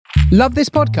Love this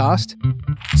podcast?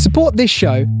 Support this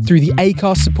show through the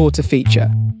Acast supporter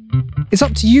feature. It's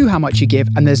up to you how much you give,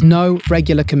 and there's no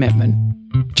regular commitment.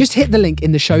 Just hit the link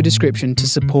in the show description to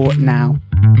support now.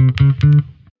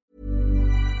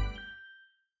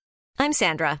 I'm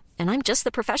Sandra, and I'm just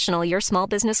the professional your small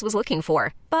business was looking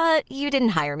for. But you didn't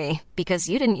hire me because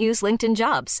you didn't use LinkedIn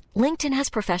Jobs. LinkedIn has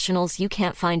professionals you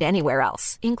can't find anywhere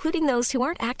else, including those who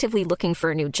aren't actively looking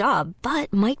for a new job,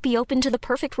 but might be open to the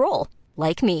perfect role,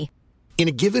 like me. In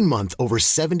a given month, over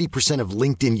 70% of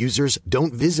LinkedIn users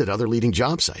don't visit other leading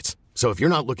job sites. So if you're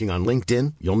not looking on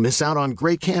LinkedIn, you'll miss out on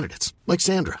great candidates like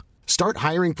Sandra. Start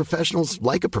hiring professionals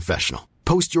like a professional.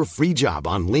 Post your free job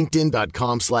on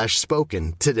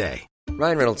linkedin.com/spoken today.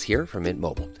 Ryan Reynolds here from Mint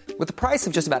Mobile. With the price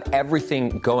of just about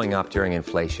everything going up during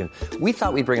inflation, we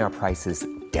thought we'd bring our prices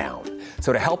down.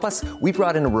 So to help us, we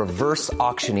brought in a reverse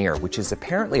auctioneer, which is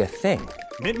apparently a thing.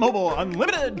 Mint Mobile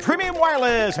Unlimited Premium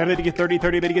Wireless. How to get 30,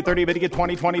 30, bit to get 30, bit to get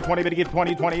 20, 20, 20, bit to get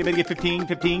 20, 20, bit to get 15,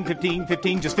 15, 15,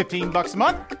 15, just $15 a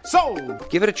month? Sold!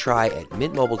 Give it a try at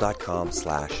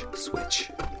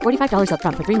mintmobile.com/switch. $45 up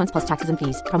front for 3 months plus taxes and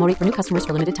fees. Promo rate for new customers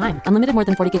for limited time. Unlimited more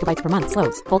than 40 gigabytes per month.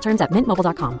 Slows full terms at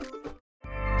mintmobile.com.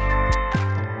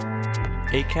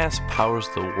 Acast powers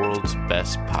the world's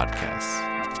best podcasts.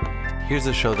 Here's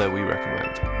a show that we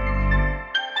recommend.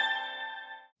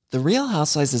 The Real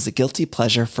Housewives is a guilty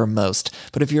pleasure for most,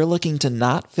 but if you're looking to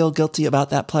not feel guilty about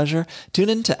that pleasure, tune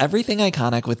in to Everything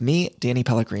Iconic with me, Danny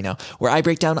Pellegrino, where I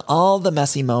break down all the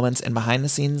messy moments and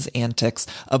behind-the-scenes antics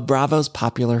of Bravo's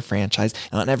popular franchise.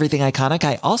 And on Everything Iconic,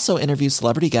 I also interview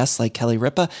celebrity guests like Kelly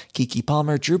Ripa, Keke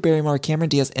Palmer, Drew Barrymore, Cameron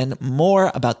Diaz, and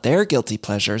more about their guilty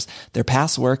pleasures, their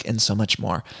past work, and so much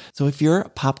more. So if you're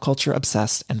pop culture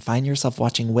obsessed and find yourself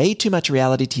watching way too much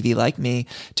reality TV like me,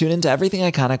 tune in to Everything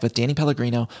Iconic with Danny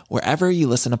Pellegrino, wherever you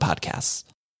listen to podcasts.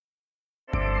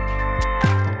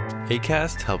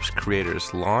 Acast helps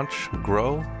creators launch,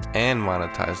 grow, and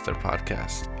monetize their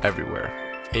podcasts everywhere.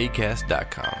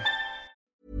 Acast.com.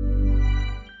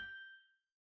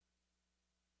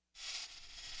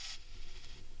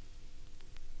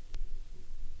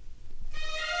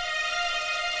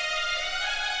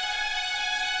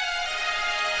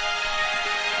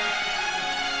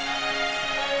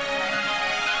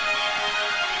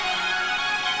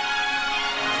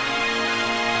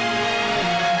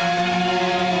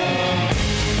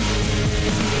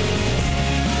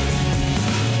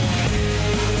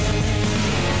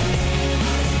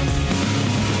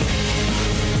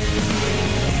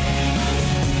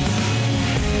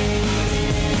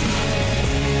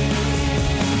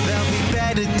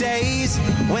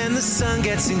 When the sun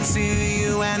gets into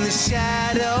you and the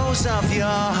shadows of your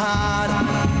heart,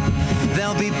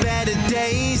 there'll be better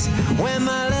days when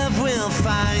my love will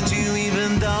find you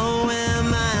even though we're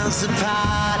miles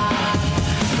apart.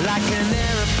 Like an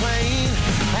airplane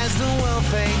as the world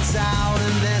fades out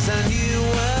and there's a new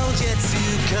world yet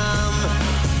to come,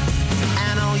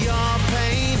 and all your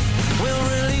pain will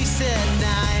release at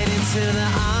night into the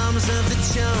arms of the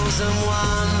chosen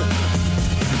one.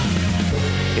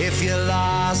 If you're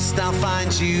lost, I'll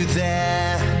find you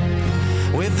there,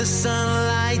 with the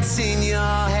sunlight in your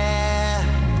hair,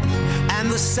 and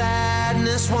the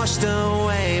sadness washed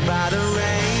away by the rain.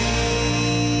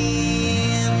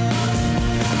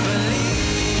 Believe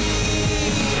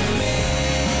me.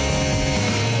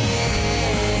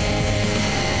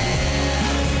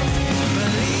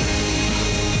 Believe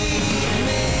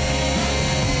me.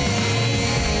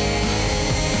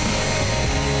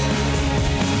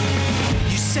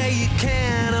 You say you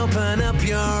can't open up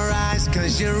your eyes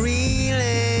 'cause you're reeling.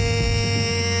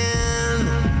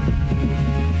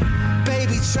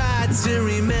 Baby, try to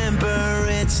remember,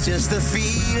 it's just a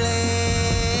feeling.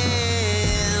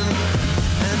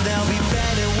 And there'll be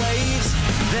better waves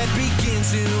that begin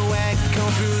to echo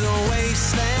through the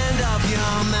wasteland of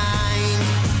your mind.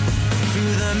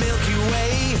 Through the Milky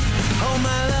Way, oh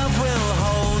my love will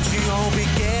hold you, hope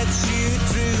it gets you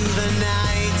through the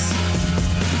night.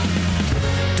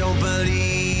 Don't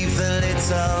believe the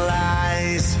little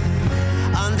lies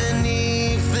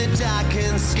underneath the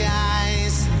darkened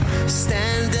skies.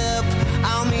 Stand up,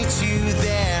 I'll meet you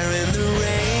there in the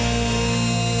rain.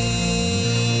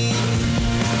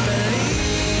 Believe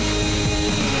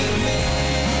me.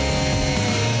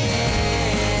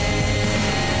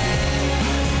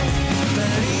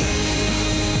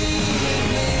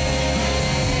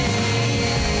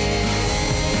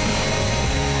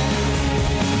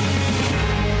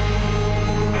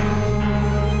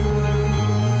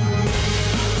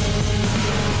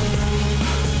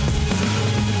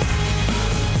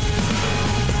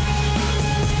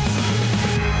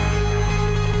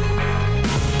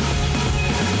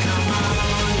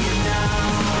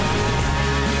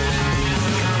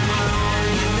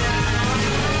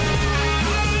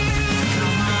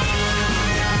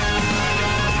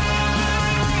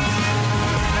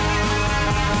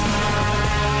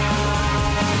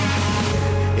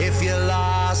 If you're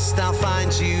lost, I'll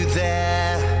find you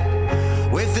there.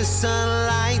 With the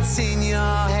sunlight in your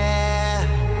hair,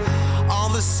 all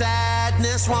the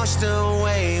sadness washed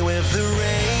away with the rain.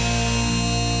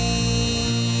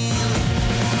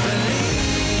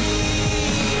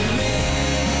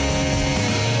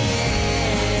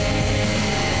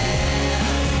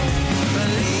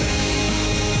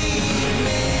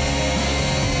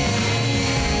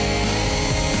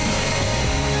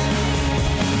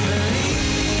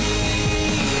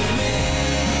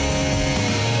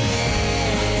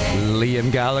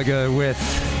 Liam Gallagher with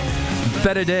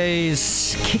Better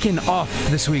Days, kicking off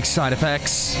this week's Side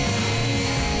Effects.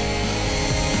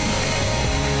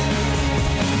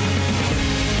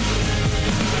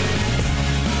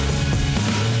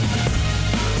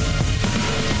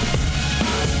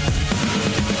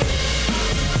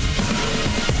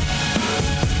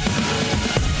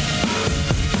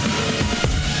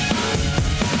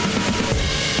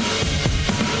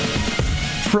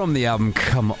 From the album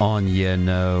Come On You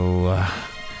Know,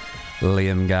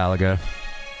 Liam Gallagher.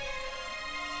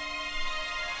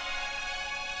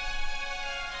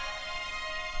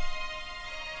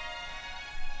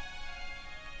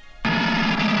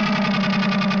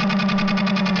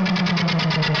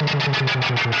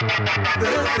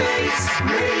 The Face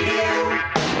Radio.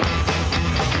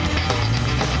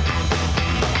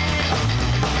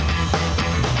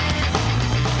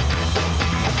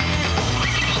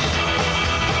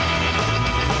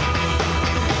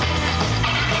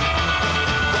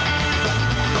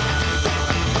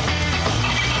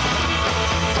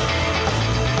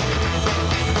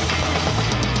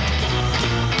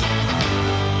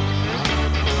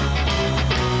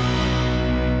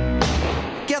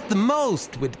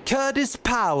 With Kurtis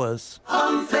Powers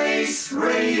on Face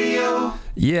Radio.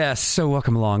 Yes, so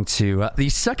welcome along to the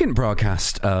second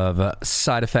broadcast of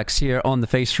Side Effects here on the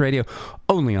Face Radio,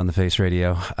 only on the Face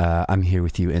Radio. I'm here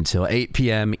with you until 8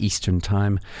 p.m. Eastern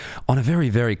Time on a very,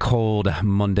 very cold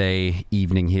Monday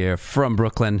evening here from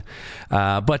Brooklyn.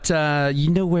 But you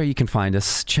know where you can find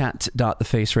us,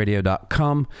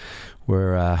 chat.thefaceradio.com.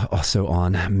 We're also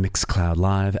on Mixcloud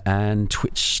Live and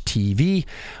Twitch TV.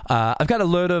 I've got a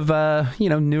load of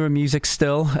newer music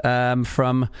still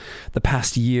from the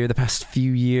past year, the past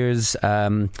few years.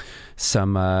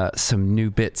 Some new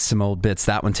bits, some old bits.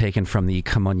 That one taken from the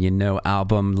Come On You Know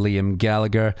album, Liam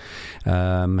Gallagher,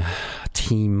 Team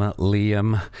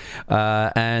Liam,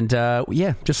 and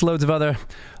just loads of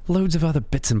other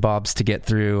bits and bobs to get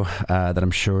through that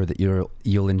I'm sure that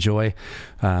you'll enjoy.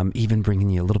 Even bringing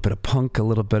you a little bit of punk, a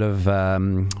little bit of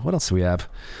what else do we have? A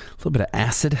little bit of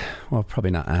acid. Well,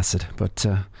 probably not acid, but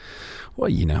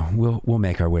we'll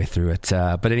make our way through it.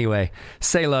 But anyway,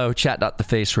 say hello,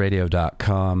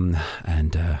 chat.thefaceradio.com,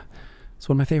 and it's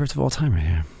one of my favorites of all time right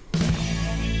here.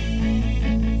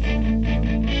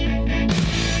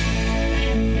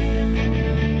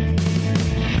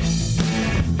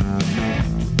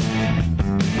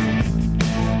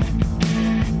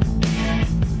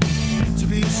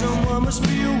 Someone must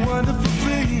be a wonderful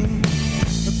thing. A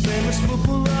famous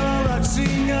footballer, a rock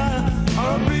singer,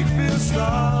 or a big film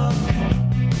star.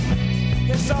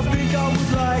 Yes, I think I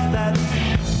would like that.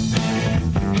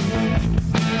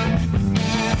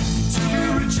 To be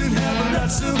rich and have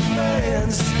lots of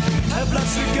fans, have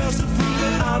lots of girls to prove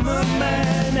that I'm a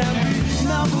man, and be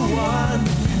number one,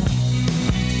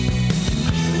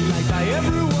 liked by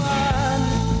everyone.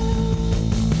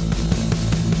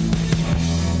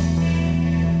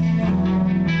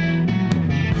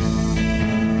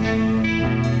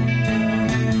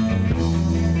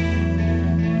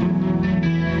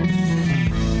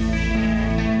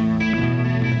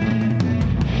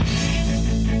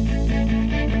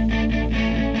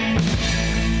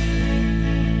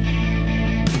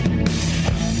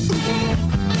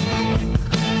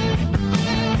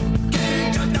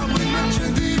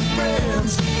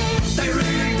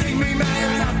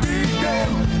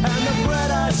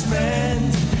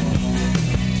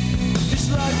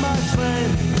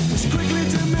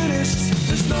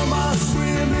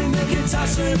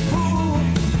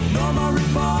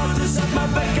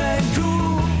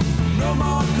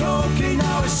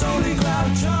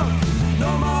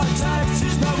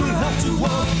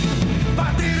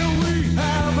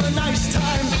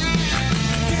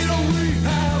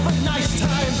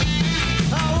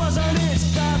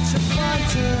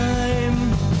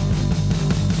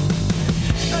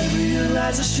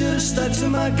 I should have stuck to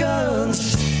my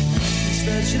guns.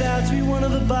 Instead, should have to be one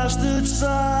of the bastard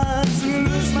sons and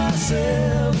lose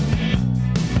myself.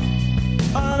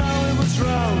 I know it was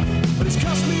wrong, but it's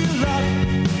cost me a lot.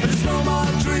 There's no more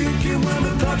drinking when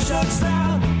the club shuts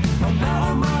down. I'm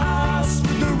out of my house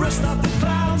with the rest of the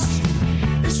clowns.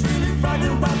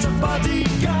 Nobody wants a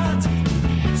bodyguard,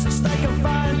 so stay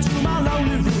confined to my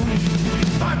lonely room.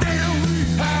 But didn't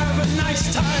we have a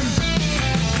nice time?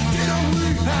 Didn't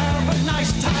we have a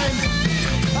nice time?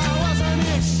 Wasn't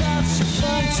it such a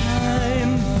fun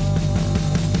time?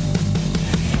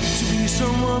 To be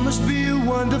someone must be a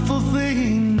wonderful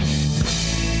thing.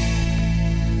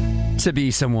 To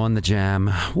Be Someone, The Jam,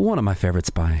 one of my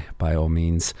favorites by all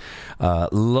means.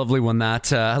 Lovely one that.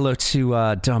 Hello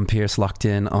to Dom Pierce locked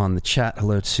in on the chat.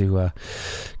 Hello to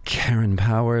Karen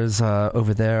Powers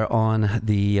over there on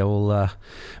the old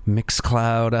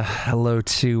Mixcloud. Hello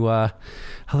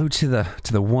to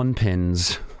the One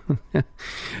Pins.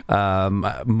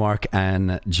 Mark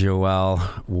and Joel,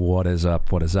 what is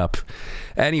up? What is up?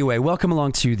 Anyway, welcome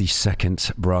along to the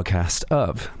second broadcast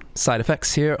of Side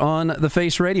Effects here on The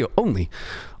Face Radio, only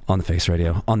on The Face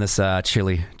Radio on this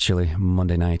chilly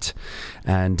Monday night.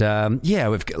 And yeah,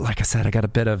 we've got, like I said, I got a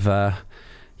bit of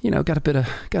got a bit of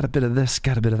this,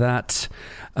 got a bit of that.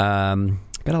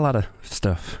 Got a lot of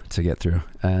stuff to get through,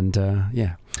 and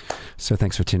yeah. So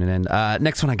thanks for tuning in.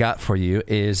 Next one I got for you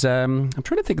is I'm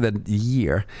trying to think of the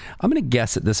year. I'm going to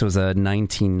guess that this was a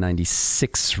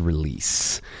 1996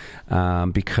 release.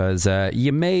 Because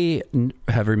you may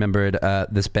have remembered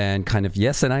this band kind of,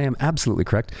 yes, and I am absolutely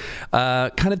correct,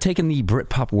 kind of taking the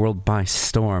Britpop world by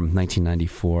storm,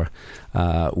 1994,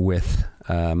 with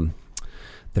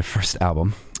their first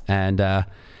album. And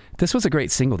this was a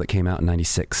great single that came out in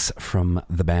 96 from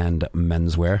the band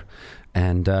Menswear.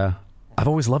 And I've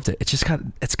always loved it. It's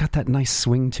got that nice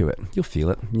swing to it. You'll feel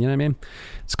it. You know what I mean?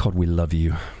 It's called We Love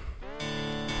You.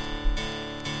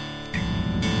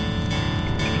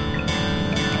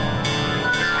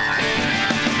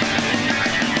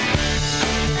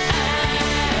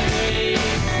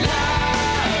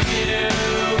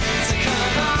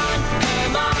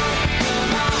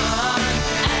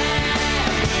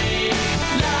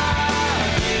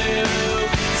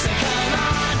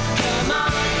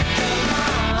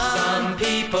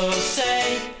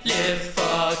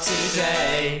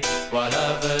 Today, while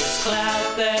others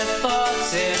cloud their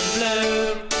thoughts in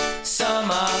blue, some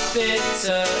are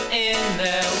bitter in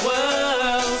their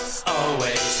worlds,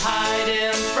 always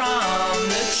hiding from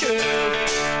the truth,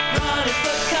 running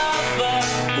for cover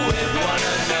with one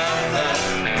another,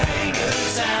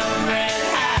 pagans and red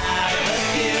have a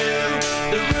few,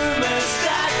 the rumors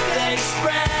that they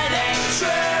spread ain't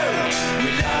true, we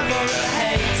love all the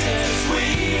haters, we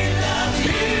love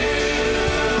you.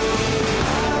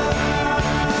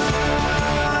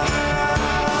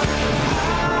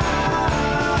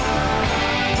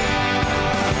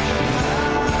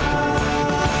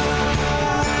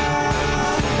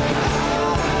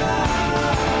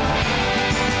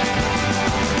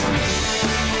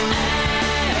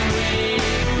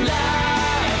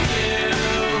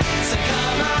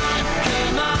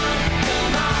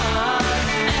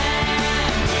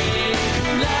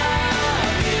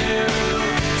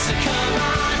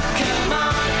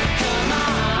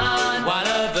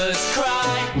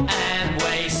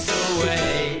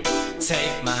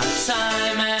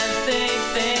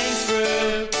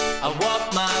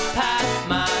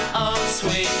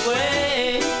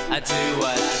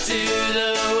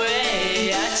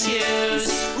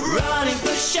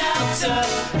 Shelter,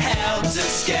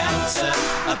 helter-skelter,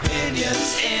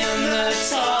 opinions in the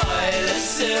toilet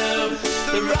stool.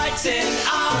 The writing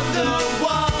on the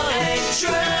wall ain't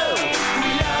true. We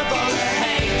love all the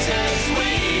haters,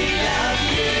 we love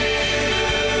you.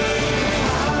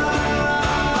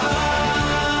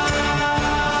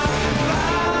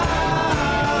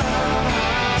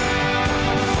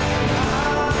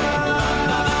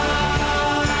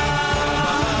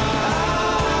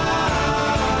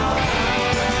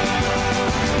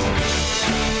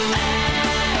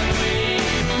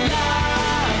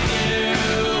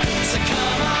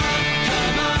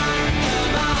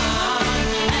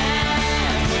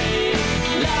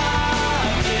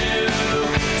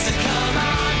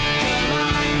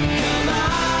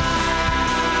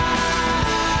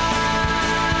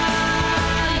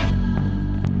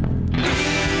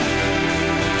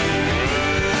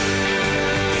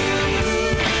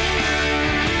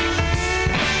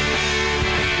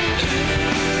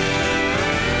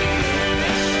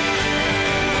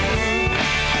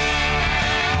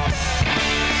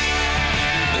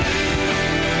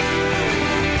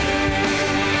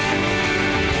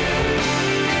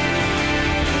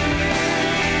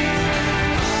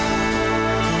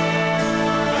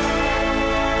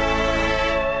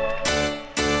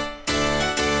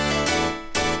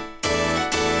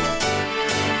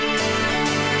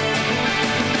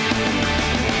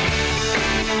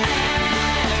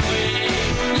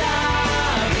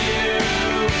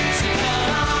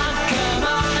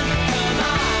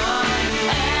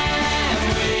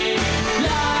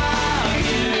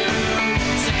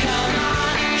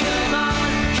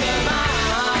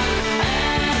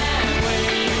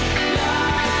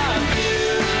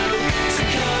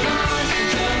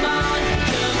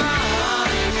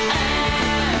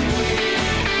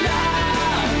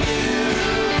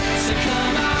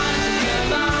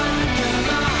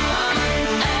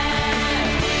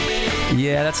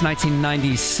 Yeah, that's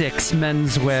 1996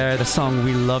 Menswear, the song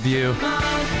We Love You.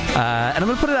 And I'm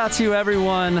going to put it out to you,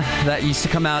 everyone that used to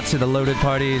come out to the Loaded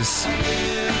parties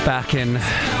back in,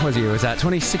 what year was that?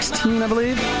 2016, I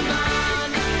believe?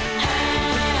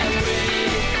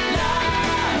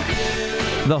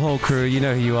 The whole crew, you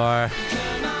know who you are.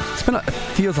 It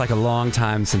feels like a long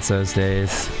time since those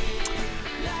days.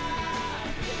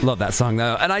 Love that song,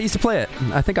 though. And I used to play it.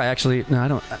 I think I actually... No, I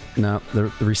don't... No,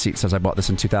 the receipt says I bought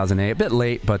this in 2008. A bit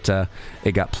late, but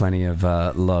it got plenty of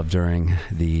love during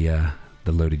the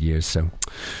Loaded years. So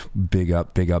big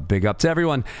up to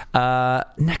everyone.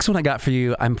 Next one I got for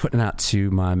you, I'm putting out to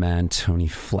my man, Tony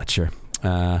Fletcher,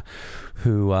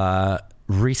 who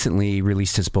recently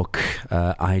released his book,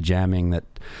 iJamming,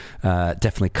 that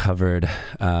definitely covered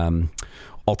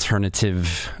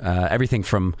alternative... everything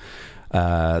from...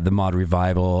 the mod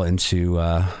revival into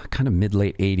kind of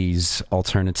mid-late 80s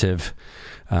alternative,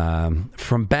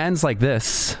 from bands like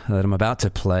this that I'm about to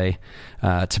play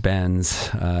to bands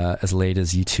as late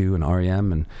as U2 and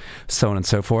R.E.M. and so on and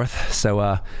so forth.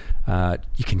 So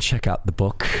you can check out the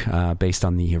book based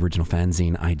on the original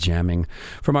fanzine iJamming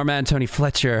from our man Tony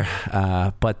Fletcher,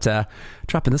 but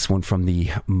dropping this one from the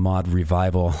mod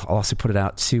revival. I'll also put it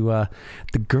out to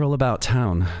the girl about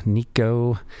town,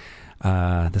 Nico.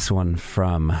 This one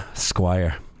from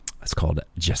Squire. It's called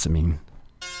Jessamine.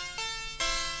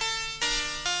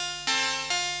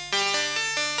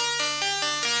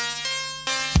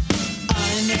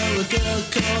 I know a girl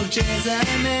called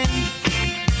Jessamine.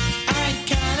 I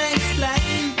can't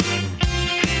explain,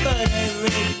 but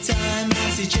every time I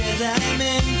see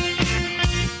Jessamine,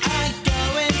 I go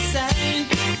insane.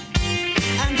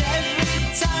 And every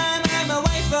time I'm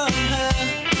away from her,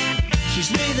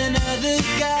 she's with another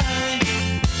guy.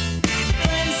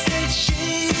 Friends said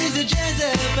she's a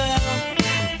Jezebel.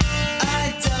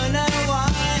 I don't know why,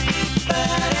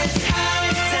 but it's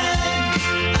high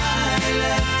time I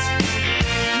left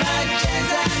my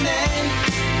Jessamine.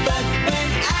 But when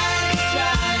I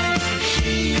try,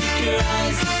 she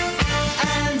cries,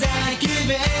 and I give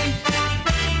in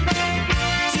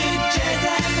to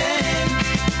Jessamine.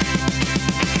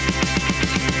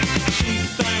 She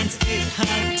finds it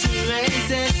hard to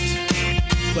resist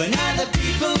when other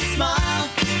people smile,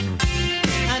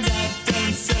 and I've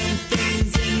done some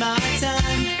things in my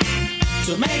time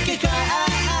to make her cry.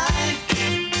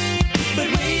 But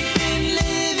we've been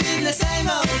living the same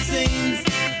old scenes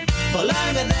for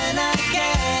longer than I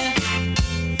care,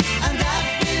 and I've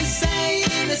been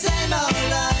saying the same old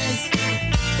lies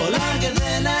for longer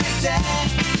than I dare.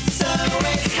 So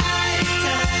it's high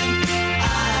time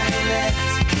I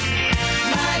left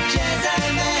my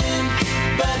Jessamine.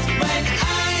 But when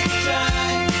I try,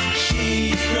 she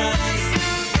cries,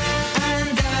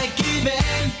 and I give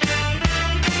in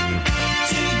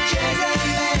to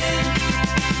Jessamine.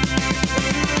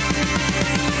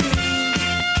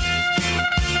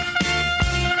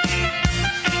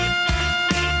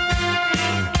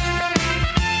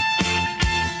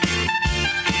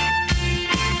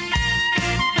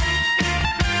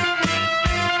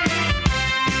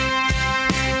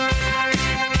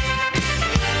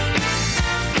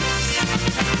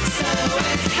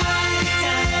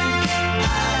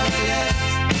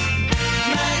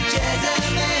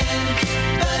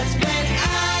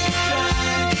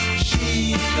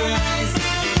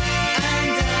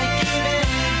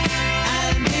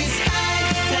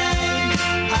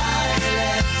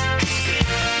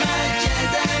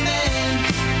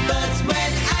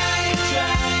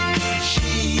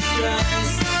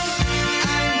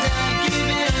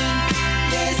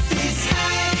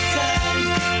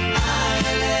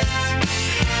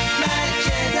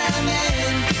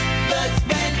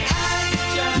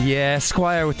 Yeah,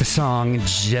 Squire with the song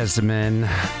Jessamine.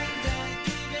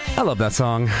 I love that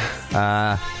song.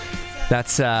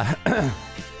 That's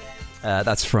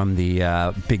from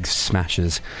the Big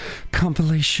Smashes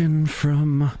compilation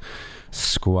from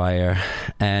Squire.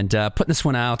 And putting this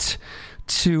one out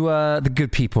to the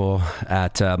good people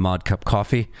at Mod Cup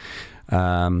Coffee.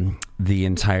 The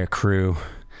entire crew.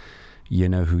 You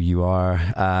know who you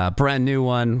are. Brand new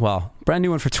one for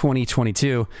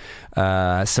 2022.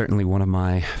 Certainly one of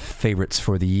my favorites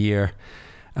for the year.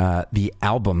 The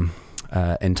album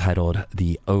entitled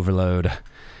The Overload.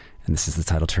 And this is the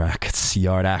title track. It's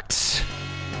Yard Act.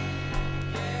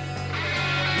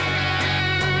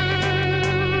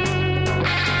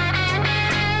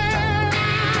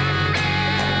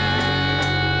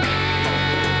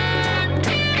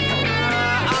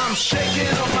 I'm shaking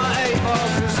up my 8 ball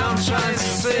 'cause I'm trying to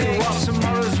see what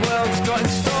tomorrow's world's got in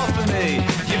store for me.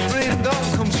 Your freedom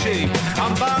don't come cheap.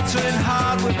 I'm bartering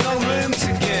hard with no room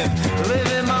to give.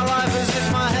 Living my life as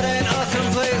if my head ain't a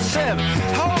complete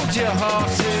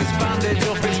horses, bandage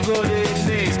up his bloody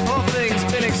knees. Poor thing's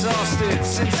been exhausted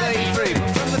since 83, but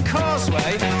from the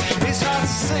causeway, it's hard to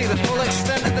see the full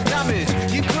extent of the damage.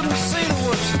 You couldn't see the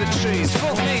woods for the trees.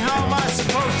 Fuck me, how am I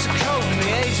supposed to cope in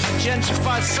the age of the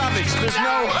gentrified savage? There's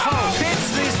no hope. Kids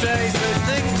these days, they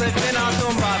think they've been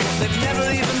outdone by, but they've never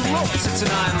even looked at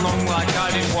an iron lung like I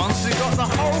did once. They got the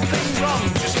whole thing wrong,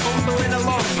 just bumbling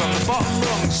along on the bottom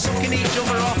rung, sucking each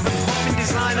other off and popping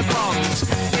designer bombs.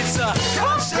 It's a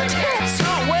constant hit. It's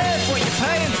not worth what you're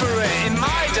paying for it. In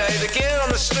my day, the gear on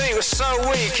the street was so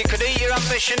weak it could eat your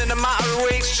ambition in a matter of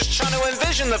weeks just trying to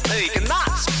envision the peak, and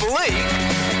that's bleak.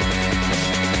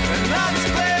 And that's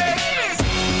big.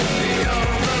 The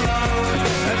overload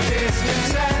of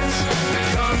discontent, the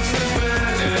constant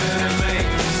burden of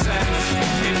making sense.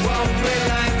 It won't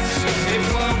relent, it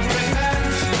won't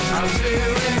repent. How to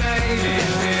remain in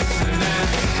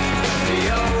dissonance. The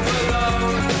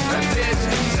overload of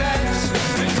discontent,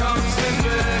 the constant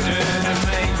burden of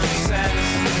making sense.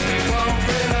 It won't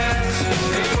relent,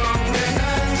 it won't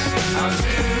repent. How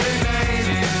to remain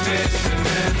in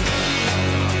dissonance.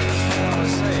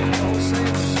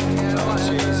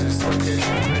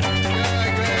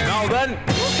 Now then,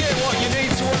 look here, what you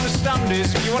need to understand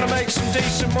is if you want to make some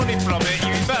decent money from it,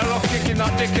 you'd better off kicking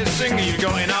that dickhead singer you've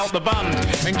got in out the band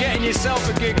and getting yourself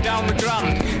a gig down the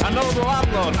Grand. I know the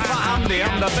landlord, Fat Andy,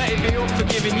 and I bet he'd be up for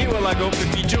giving you a leg up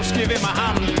if you just give him a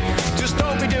hand. Just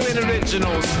don't be doing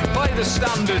originals, play the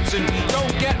standards and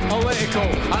don't get political.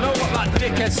 I know what that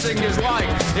dickhead singer's like.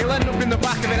 He'll end up in the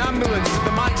back of an ambulance with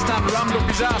the mic stand rammed up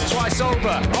his ass twice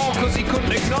over, all because he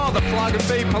couldn't ignore the flag and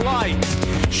be polite.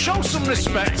 Show some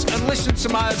respect and listen to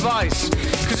my advice,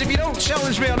 because if you don't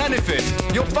challenge me on anything,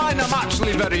 you'll find I'm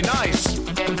actually very nice.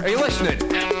 Are you listening?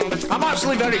 I'm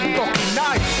actually very fucking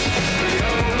nice. The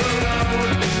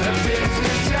overload of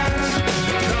discontent,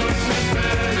 the constant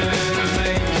burden of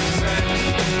making sense.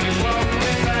 It won't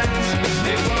relent,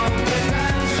 it won't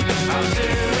relent. How to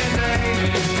remain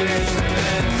in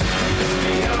dissonance.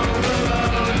 The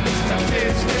overload of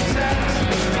discontent,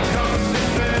 the constant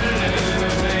burden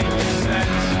of making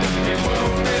sense. It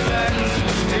won't relent,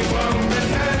 it won't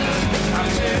repent. How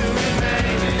to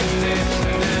remain in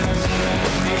dissonance.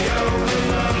 The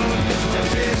overload of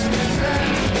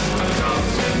discontent, the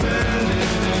constant burden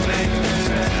of making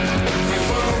sense. It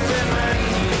won't relent,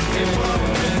 it won't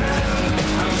repent.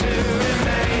 How to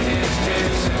remain in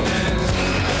dissonance.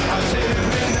 How to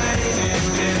remain in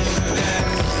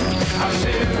dissonance. How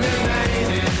to remain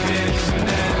in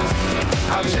dissonance.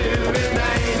 How to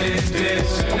remain in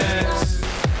dissonance.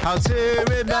 How to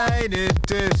remain in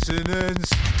dissonance.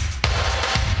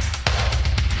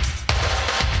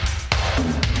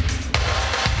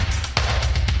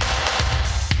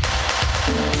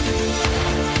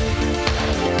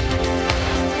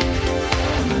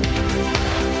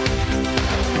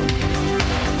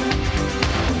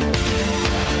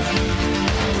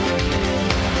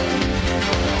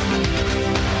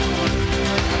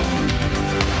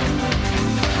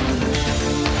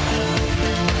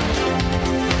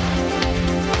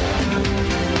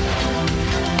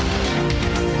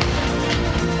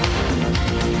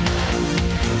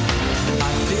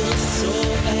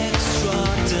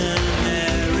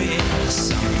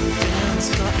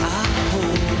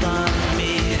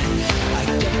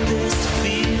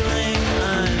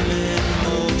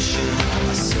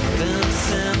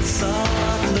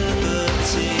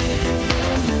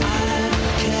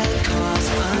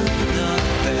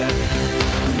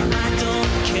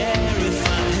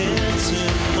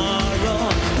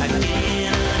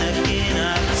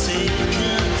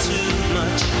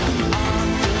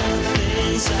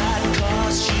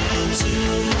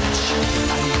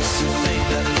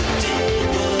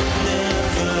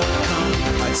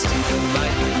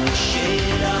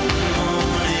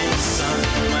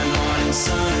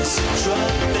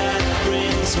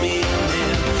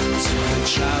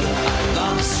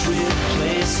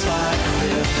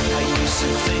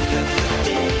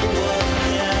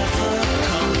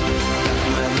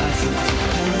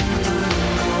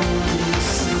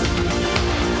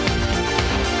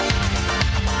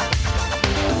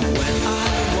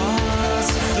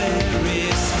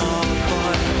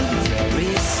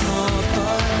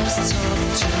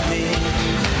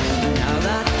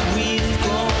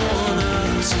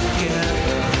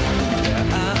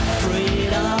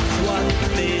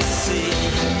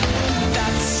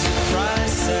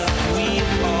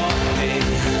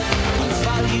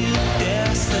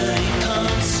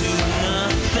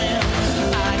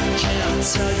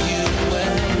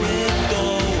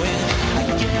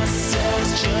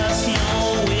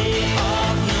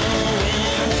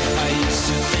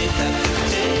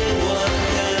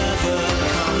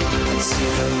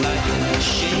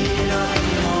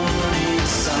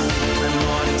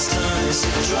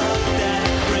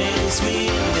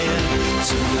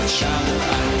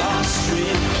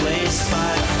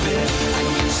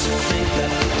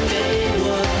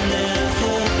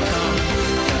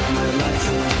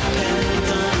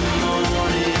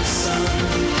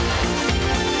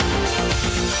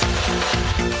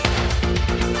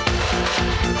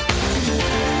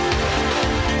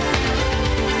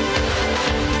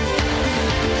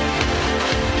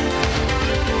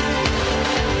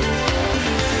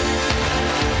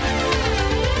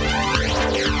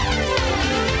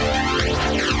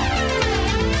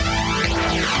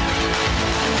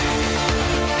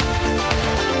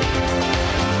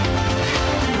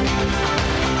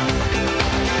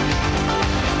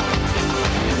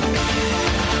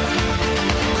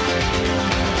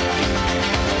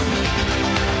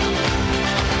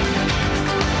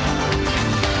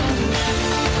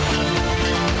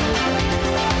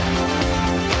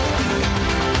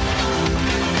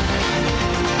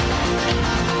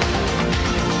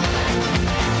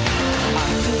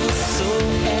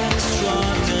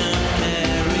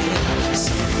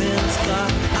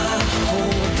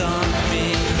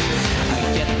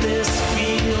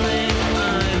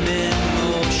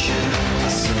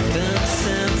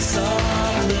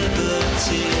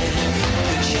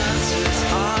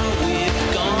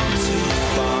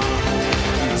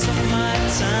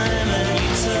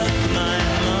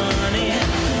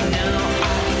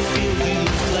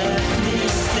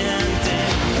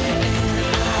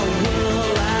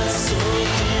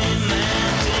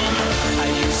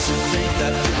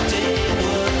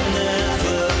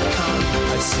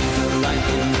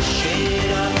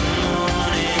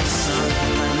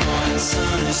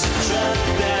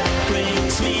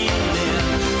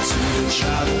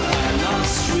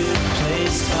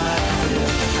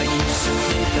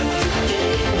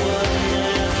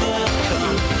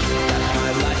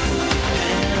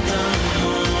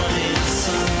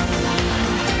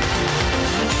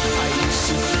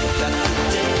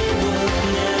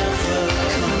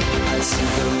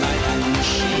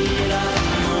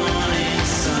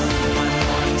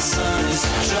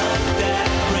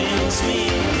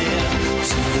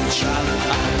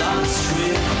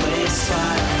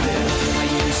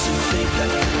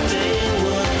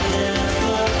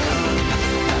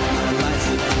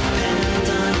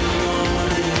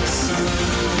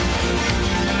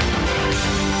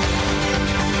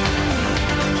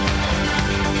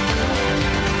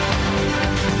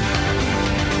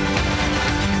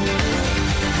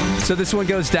 So this one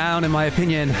goes down, in my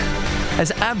opinion,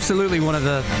 as absolutely one of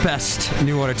the best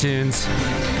New Order tunes.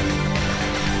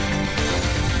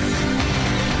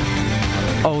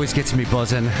 Always gets me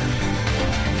buzzing.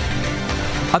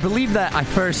 I believe that I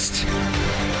first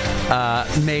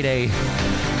made a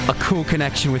cool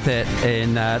connection with it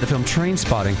in the film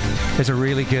Trainspotting. There's a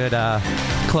really good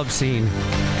club scene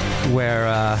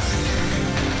where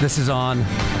this is on.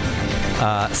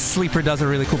 Sleeper does a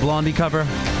really cool Blondie cover.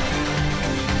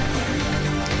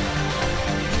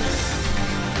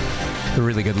 A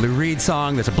really good Lou Reed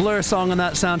song. There's a Blur song on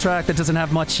that soundtrack that doesn't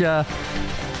have much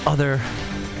other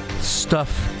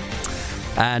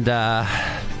stuff. And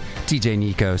DJ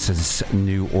Nikos'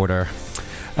 New Order.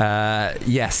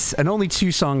 Yes, and only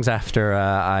 2 songs after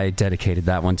I dedicated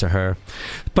that one to her.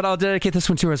 But I'll dedicate this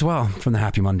one to her as well, from the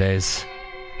Happy Mondays.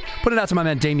 Put it out to my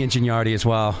man Damien Gignardi as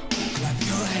well.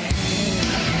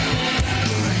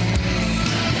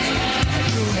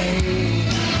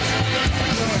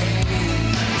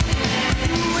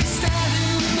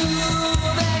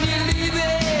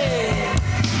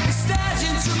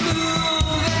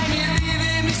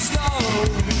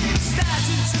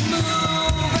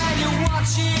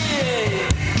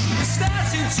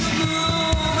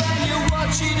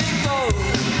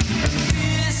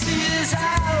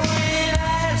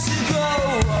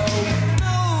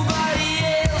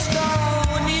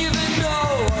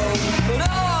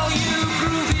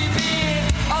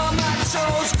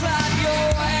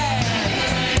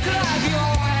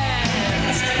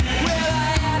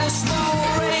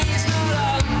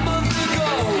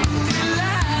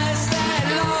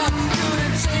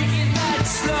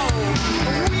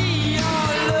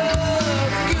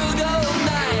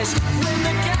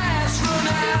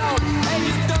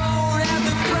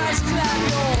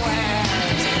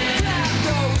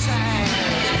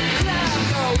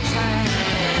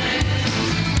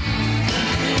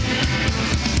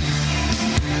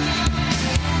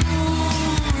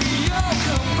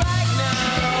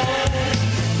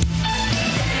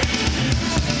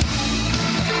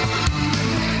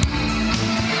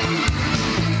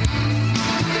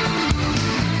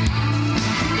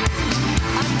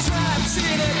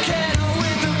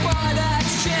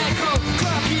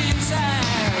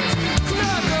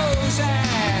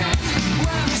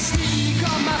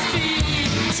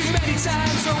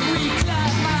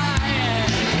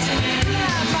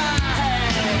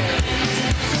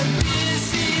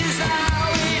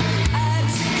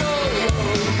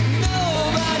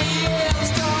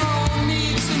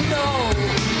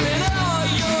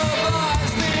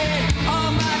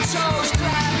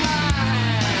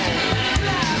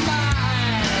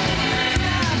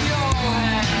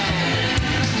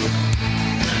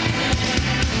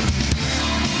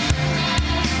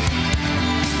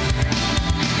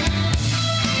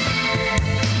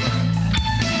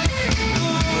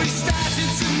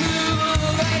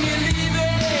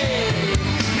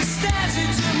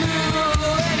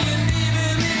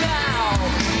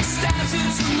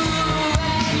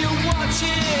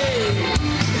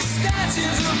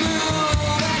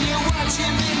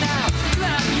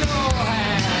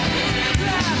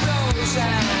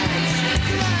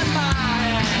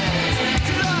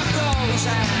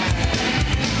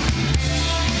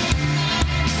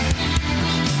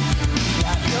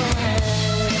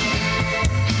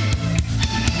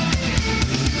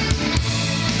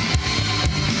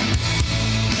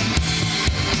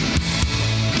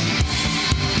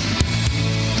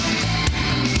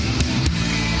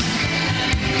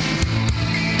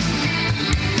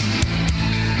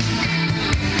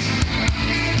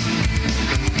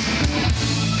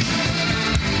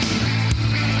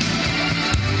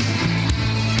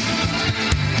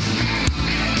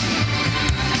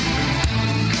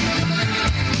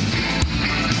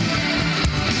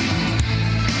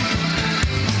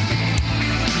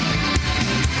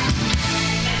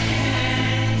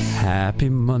 Happy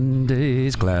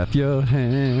Mondays, clap your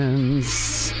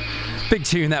hands. Big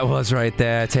tune that was right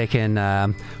there, taken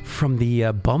from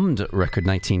the Bummed record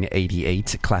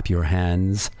 1988, Clap Your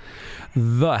Hands.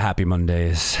 The Happy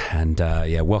Mondays. And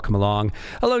yeah, welcome along.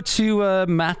 Hello to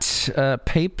Matt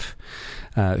Pape.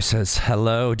 Who says,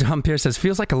 hello. Dom Pierce says,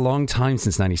 feels like a long time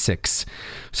since 96.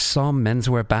 Saw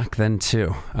Menswear back then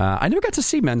too. I never got to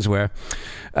see Menswear.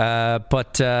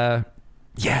 But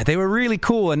yeah, they were really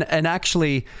cool. And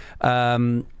actually,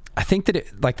 I think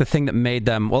that the thing that made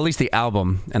them, well, at least the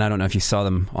album, and I don't know if you saw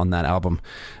them on that album,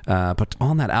 but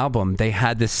on that album, they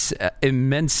had this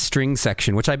immense string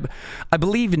section, which I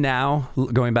believe now,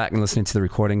 going back and listening to the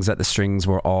recordings, that the strings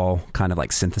were all kind of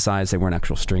like synthesized. They weren't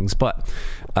actual strings. But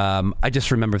I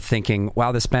just remember thinking,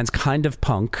 wow, this band's kind of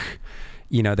punk,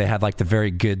 you know, they had like the very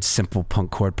good simple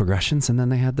punk chord progressions, and then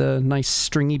they had the nice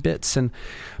stringy bits, and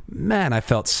man, I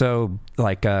felt so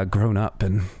like grown up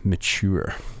and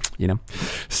mature, you know.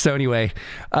 So anyway,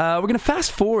 we're gonna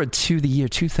fast forward to the year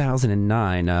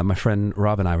 2009. My friend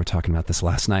Rob and I were talking about this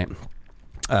last night,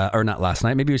 or not last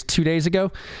night, maybe it was 2 days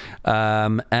ago,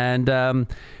 and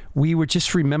we were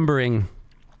just remembering,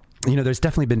 you know, there's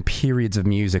definitely been periods of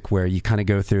music where you kind of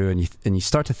go through and you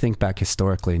start to think back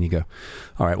historically, and you go,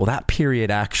 all right, well, that period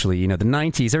actually, you know, the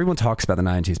 90s, everyone talks about the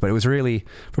 90s, but it was really,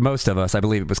 for most of us, I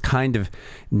believe it was kind of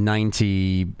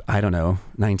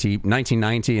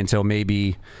 1990 until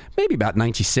maybe about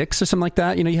 96 or something like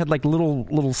that. You know, you had like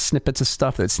little snippets of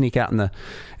stuff that would sneak out in the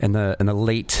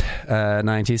late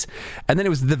 90s, and then it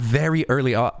was the very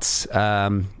early aughts.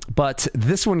 But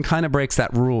this one kind of breaks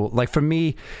that rule. Like for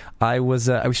me, I was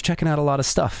checking out a lot of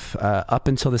stuff up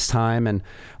until this time, and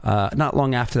not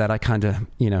long after that, I kind of,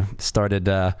 you know,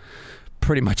 started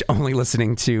pretty much only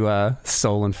listening to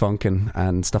soul and funk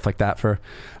and stuff like that for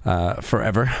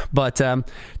forever. But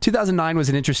 2009 was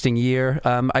an interesting year.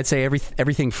 I'd say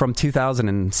everything from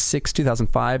 2006,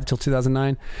 2005 till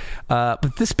 2009.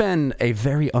 But this been a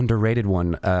very underrated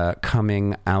one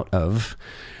coming out of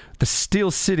the Steel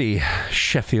City,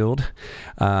 Sheffield,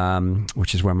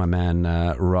 which is where my man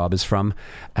Rob is from,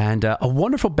 and a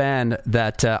wonderful band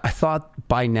that I thought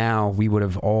by now we would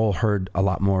have all heard a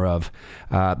lot more of,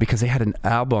 because they had an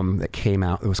album that came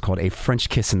out. It was called A French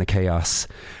Kiss in the Chaos,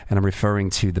 and I'm referring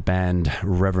to the band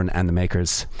Reverend and the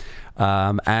Makers.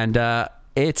 I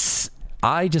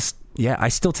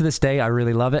still to this day, I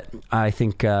really love it. I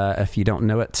think if you don't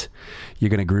know it, you're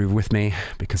going to groove with me,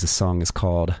 because the song is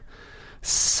called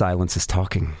Silence is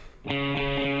Talking.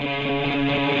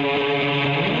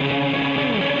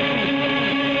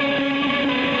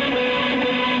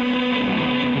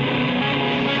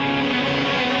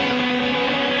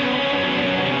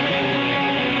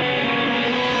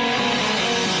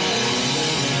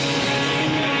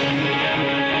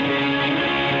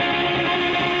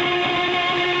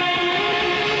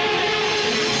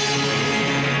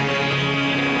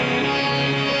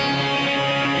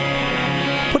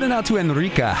 Putting out to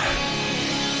Enrica.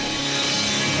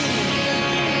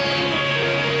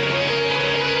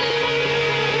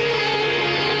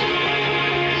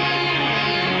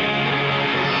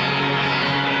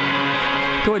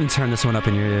 Go ahead and turn this one up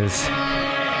in your ears.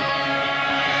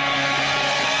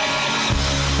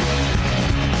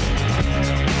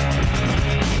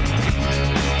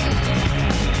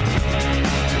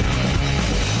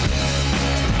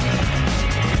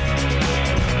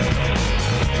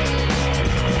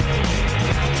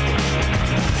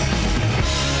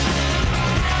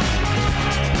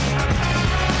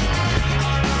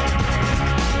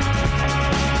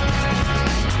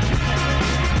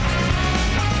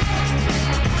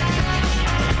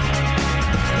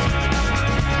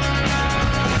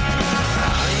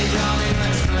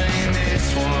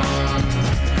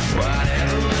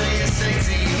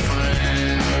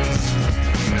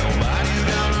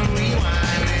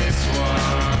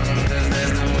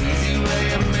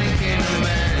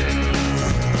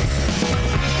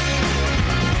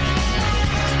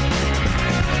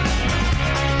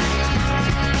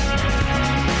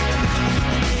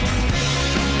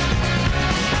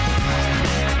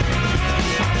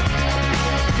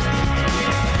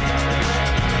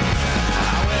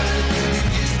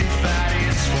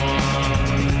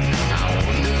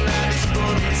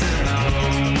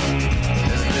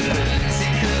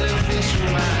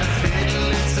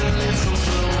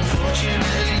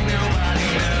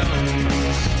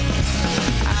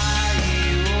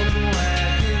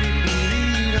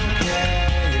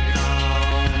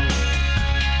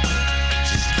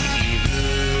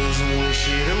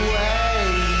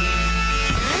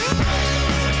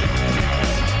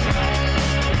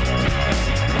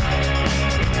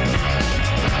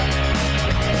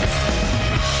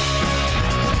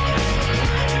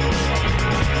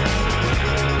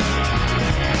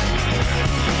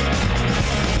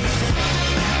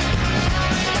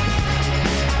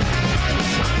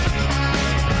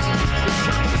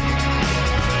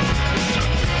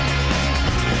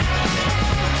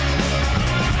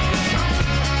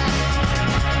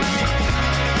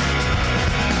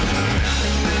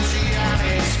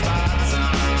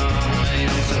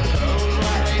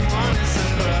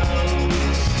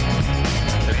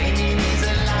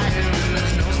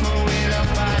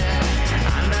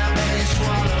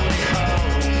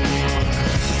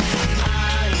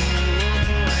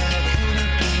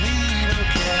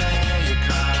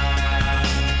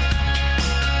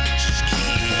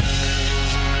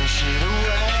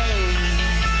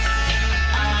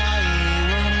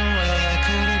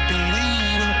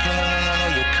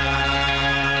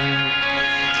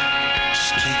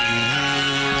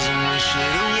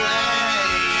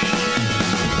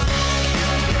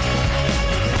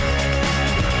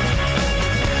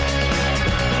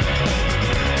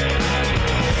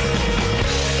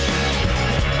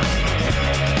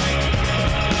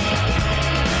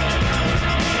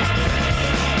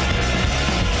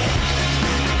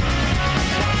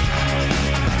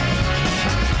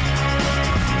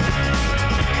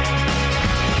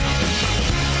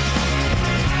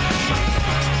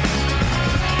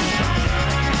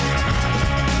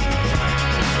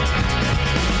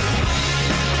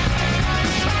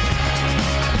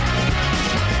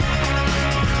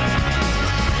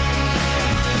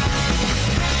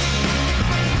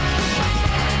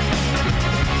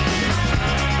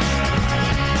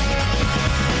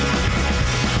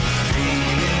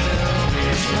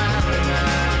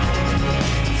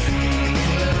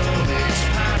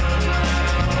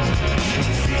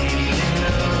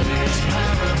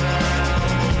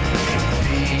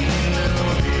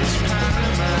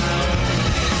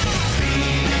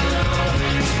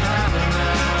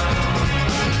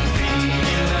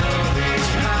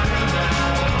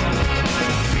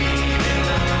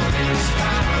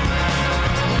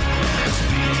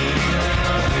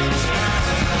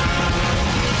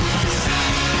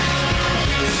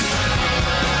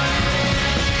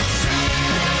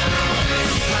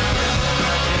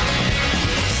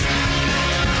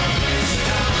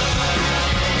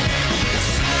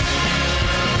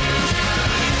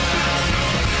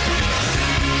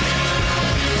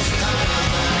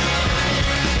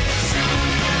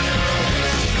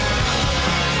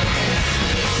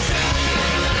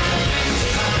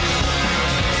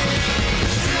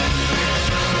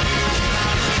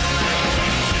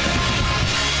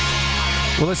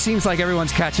 Well, it seems like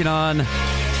everyone's catching on to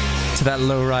that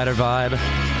lowrider vibe.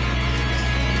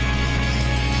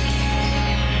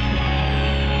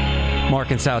 Mark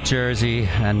in South Jersey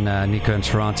and Nico in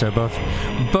Toronto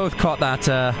both caught that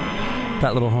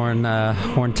little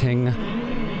horn ting.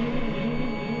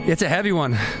 It's a heavy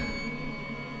one.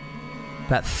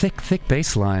 That thick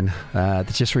bass line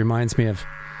that just reminds me of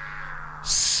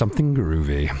something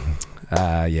groovy.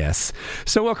 Yes.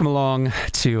 So welcome along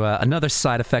to another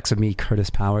Side Effects of me, Kurtis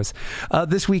Powers.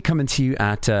 This week coming to you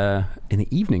at in the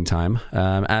evening time.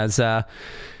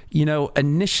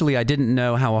 Initially I didn't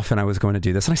know how often I was going to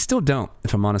do this, and I still don't,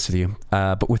 if I'm honest with you.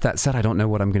 But with that said, I don't know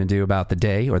what I'm going to do about the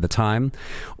day or the time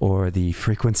or the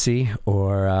frequency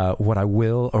or what I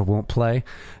will or won't play.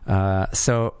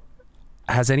 So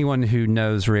has anyone who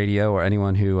knows radio or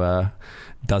anyone who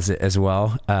does it as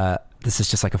well, this is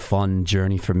just like a fun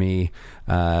journey for me,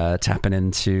 tapping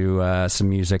into some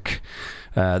music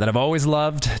that I've always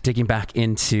loved, digging back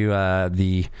into I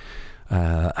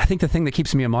think the thing that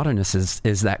keeps me a modernist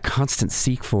is that constant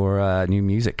seek for new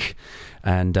music.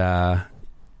 And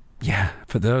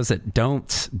for those that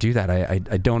don't do that, I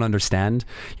don't understand.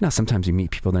 Sometimes you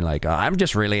meet people and they're like, oh, I'm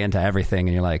just really into everything.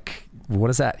 And you're like, what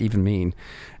does that even mean?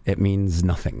 It means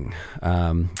nothing.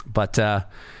 But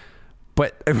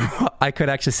I could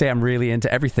actually say I'm really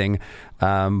into everything.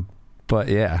 But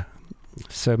yeah.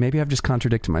 So maybe I've just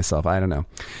contradicted myself. I don't know.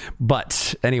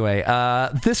 But anyway,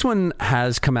 this one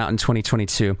has come out in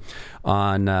 2022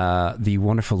 on the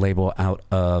wonderful label out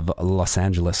of Los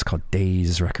Angeles called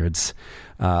Days Records.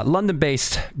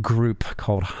 London-based group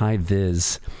called High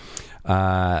Viz.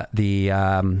 The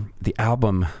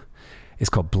album is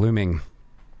called Blooming.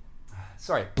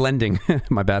 Sorry, Blending.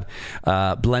 My bad.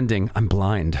 Blending. I'm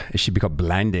blind. It should be called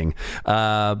Blinding.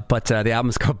 But the album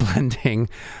is called Blending,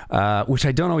 which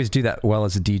I don't always do that well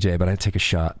as a DJ, but I take a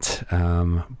shot.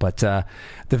 But the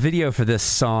video for this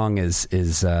song is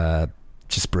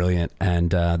just brilliant, and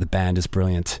the band is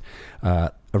brilliant.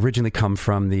 Originally come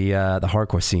from the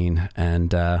hardcore scene,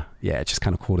 and it's just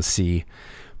kind of cool to see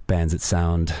bands that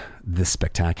sound this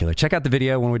spectacular. Check out the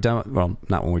video when we're done. Well,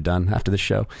 not when we're done, after the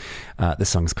show. This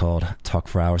song's called Talk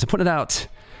for Hours. I'm putting it out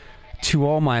to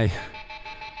all my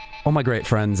great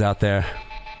friends out there.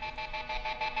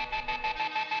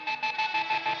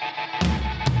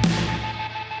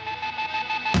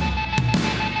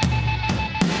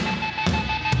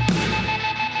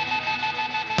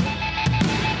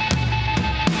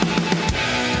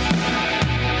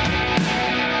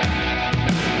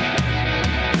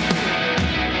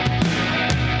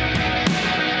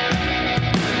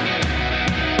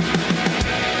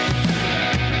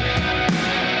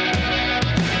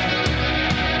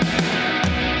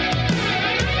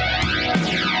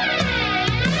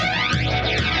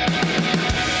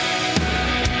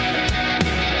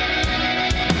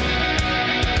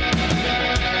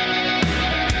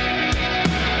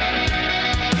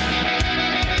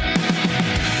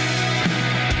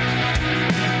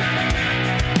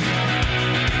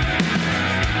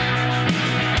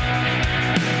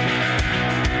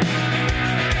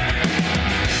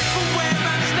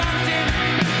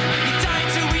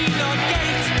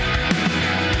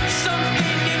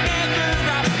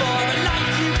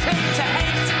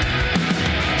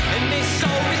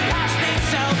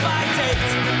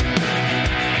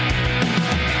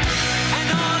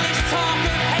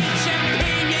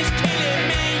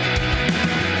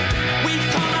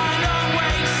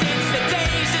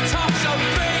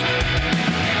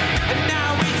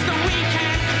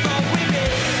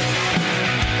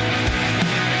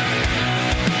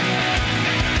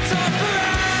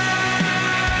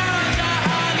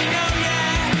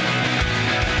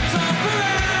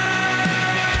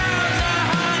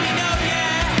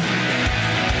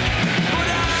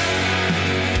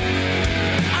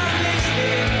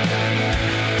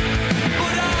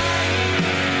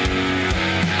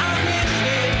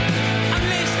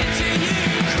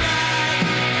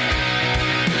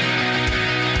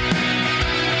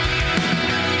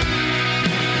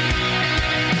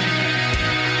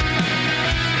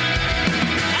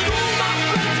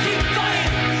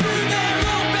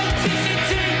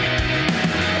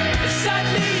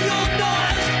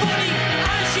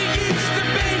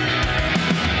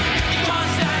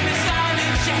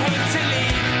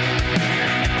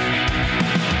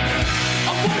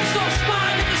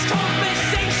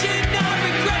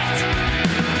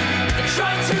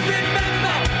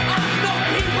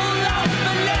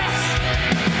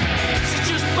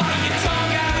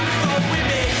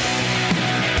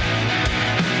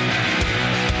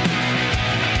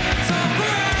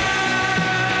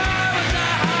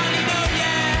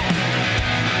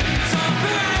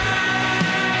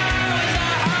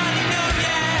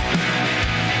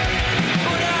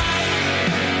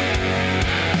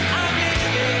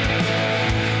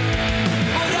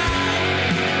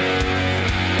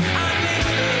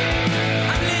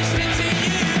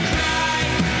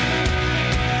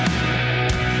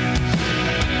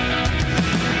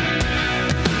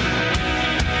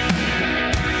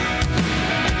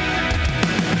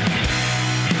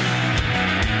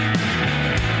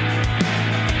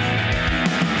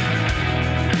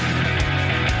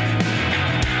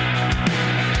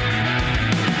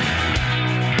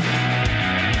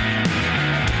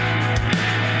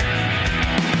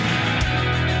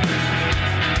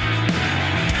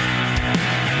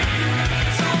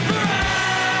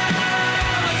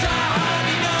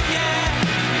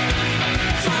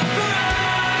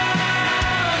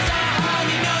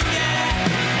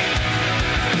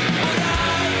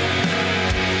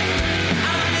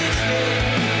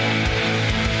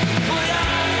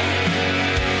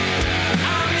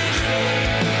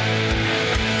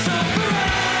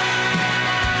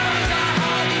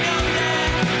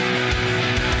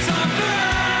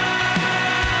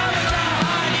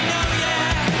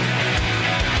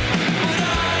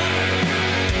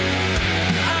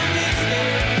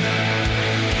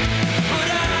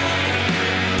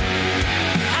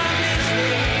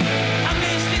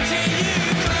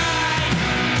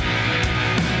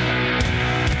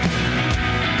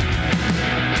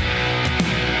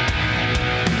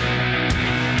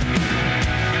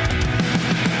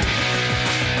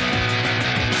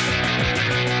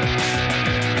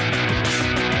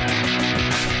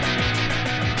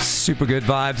 Super good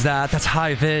vibes. That's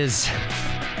High Viz.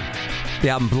 The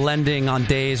album Blending on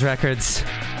Days Records.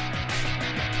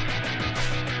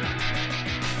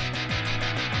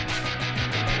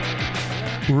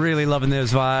 Really loving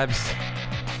those vibes.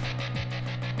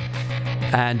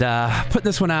 And putting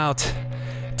this one out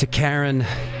to Karen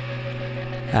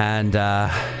and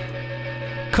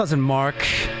cousin Mark,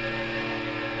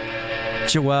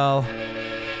 Joelle,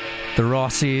 the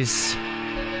Rossies.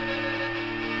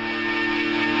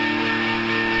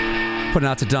 Putting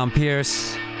out to Dom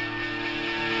Pierce.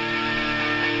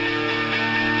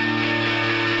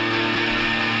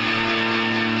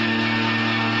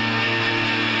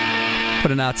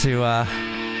 Putting out to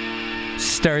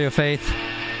Stereo Faith.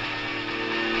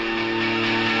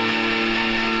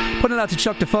 Putting it out to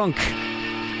Chuck DeFunk.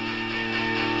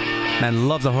 Man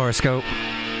loves a horoscope.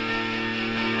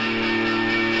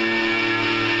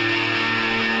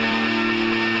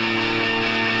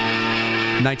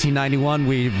 In 1991,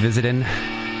 we visited.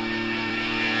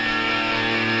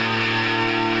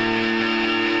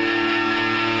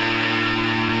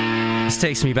 This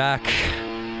takes me back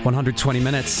 120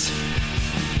 minutes.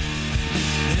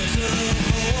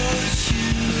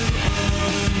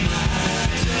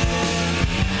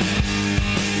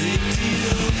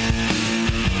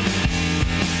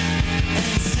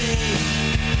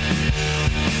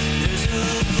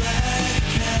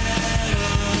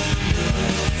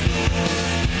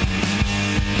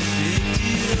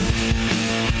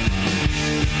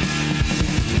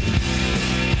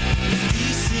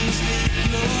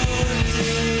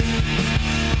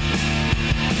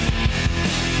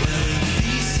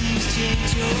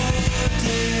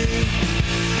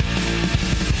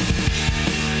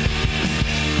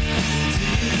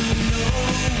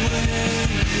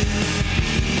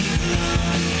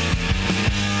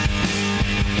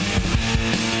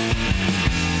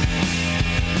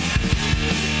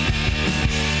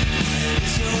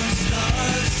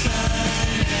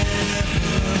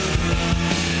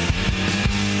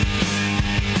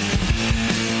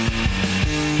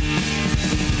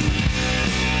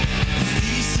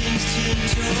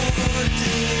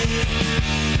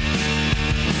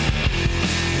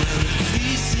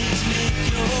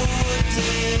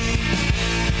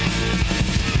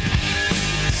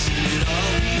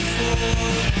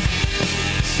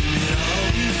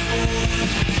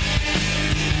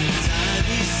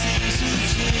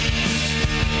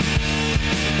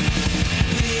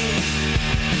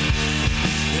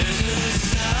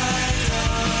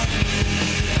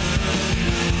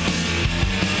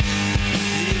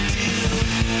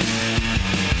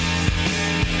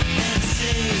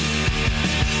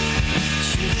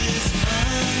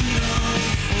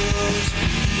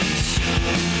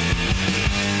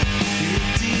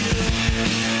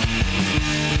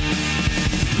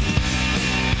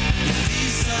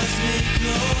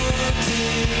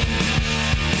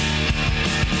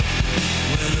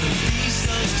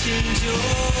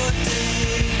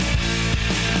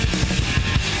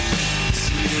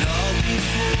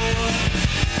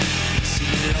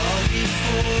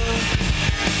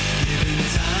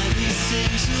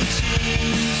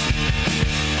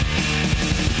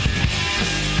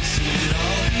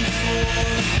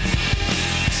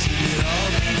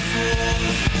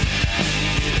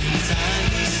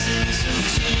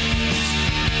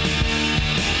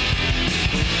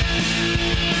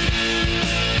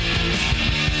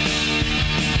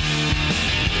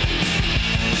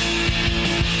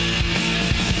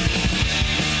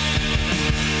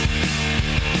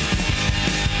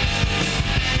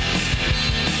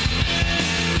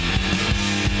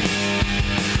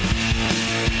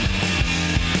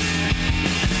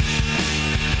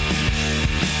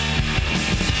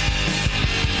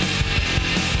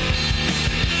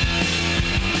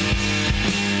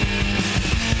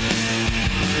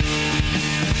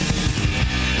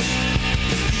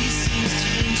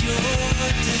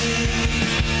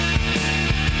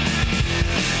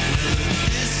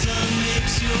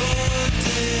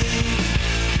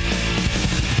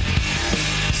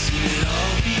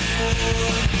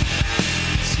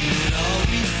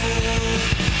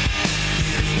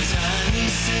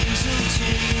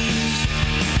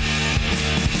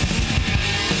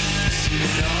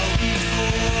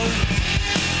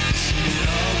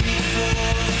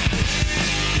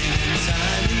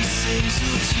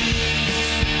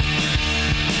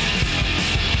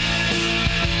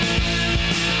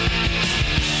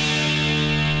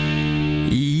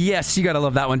 Yes, you gotta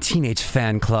love that one. Teenage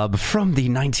Fan Club from the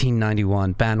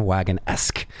 1991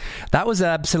 Bandwagon-esque. That was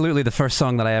absolutely the first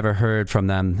song that I ever heard from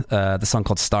them. The song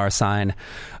called Star Sign,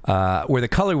 where the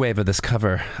color wave of this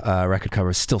cover, record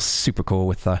cover, is still super cool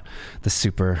with the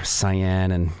super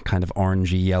cyan and kind of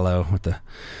orangey yellow with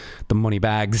the money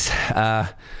bags.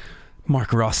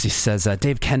 Mark Rossi says,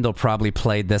 Dave Kendall probably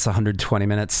played this 120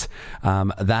 minutes.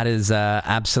 That is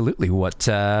absolutely what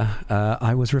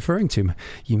I was referring to.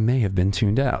 You may have been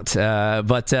tuned out.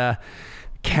 But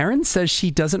Karen says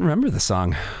she doesn't remember the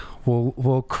song.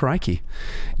 Well, crikey.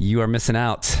 You are missing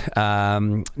out.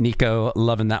 Nico,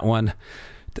 loving that one.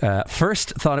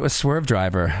 First thought it was Swerve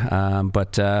Driver,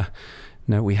 but...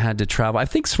 no, we had to travel. I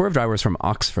think Swerve Driver was from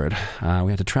Oxford.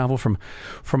 We had to travel from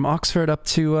Oxford up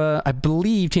to, I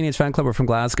believe, Teenage Fan Club were from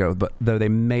Glasgow, but though they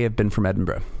may have been from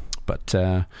Edinburgh. But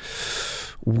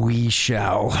we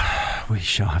shall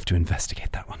have to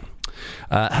investigate that one.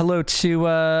 Hello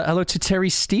to Terry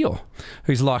Steele,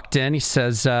 who's locked in. He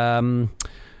says, I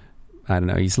don't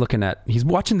know. He's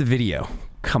watching the video.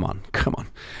 Come on.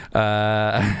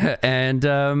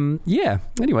 Yeah,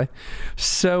 anyway.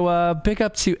 So big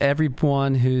up to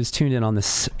everyone who's tuned in on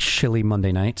this chilly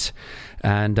Monday night.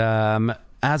 And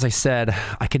as I said,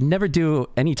 I could never do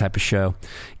any type of show.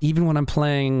 Even when I'm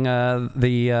playing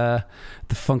the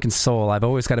funk and soul, I've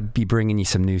always got to be bringing you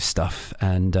some new stuff.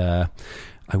 And I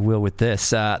will with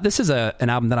this. This is an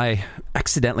album that I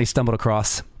accidentally stumbled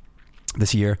across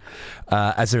this year,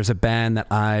 as there's a band that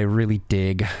I really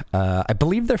dig. I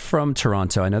believe they're from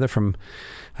Toronto. I know they're from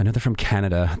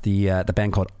Canada. The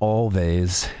band called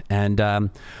Always, and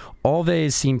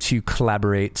Always seem to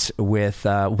collaborate with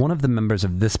one of the members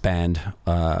of this band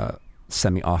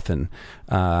semi-often,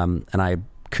 and I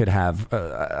could have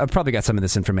I've probably got some of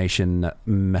this information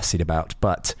messied about,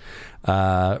 but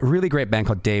really great band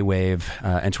called Daywave.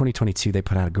 In 2022 they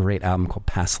put out a great album called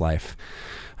Past Life.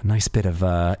 A nice bit of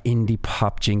indie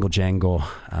pop jingle jangle.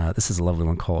 This is a lovely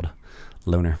one called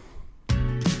Loner.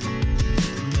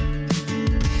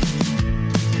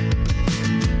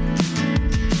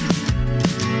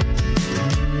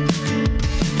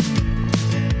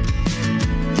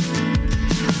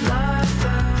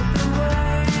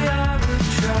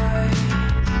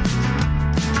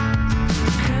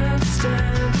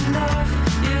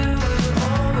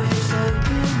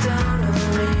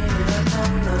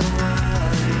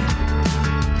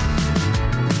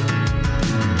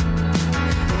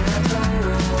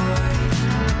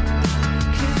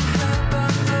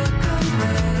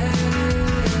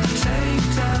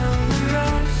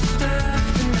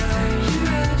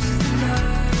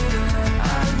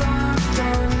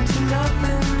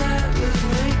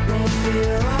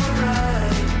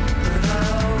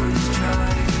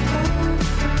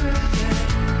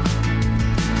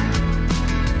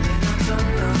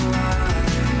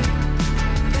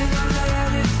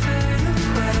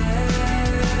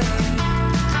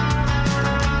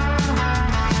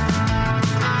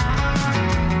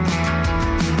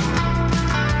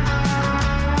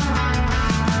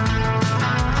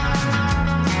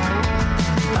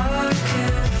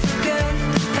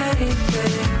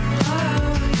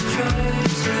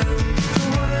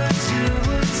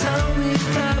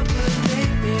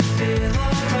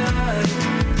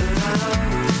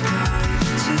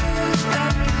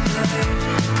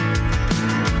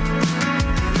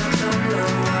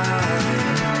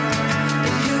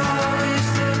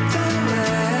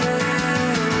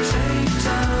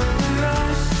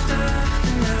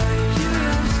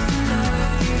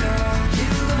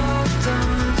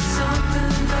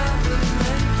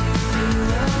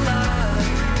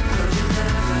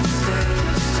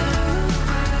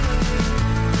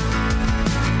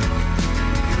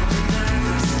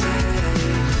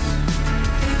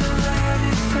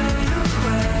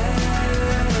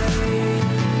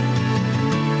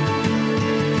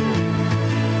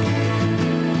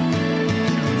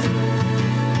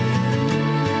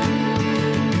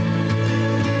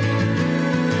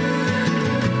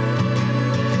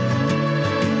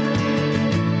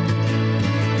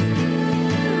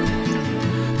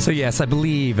 So yes, I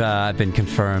believe I've been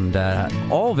confirmed.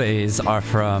 Always are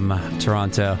from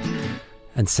Toronto,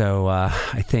 and so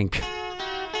I think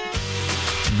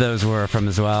those were from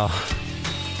as well.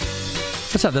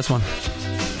 Let's have this one.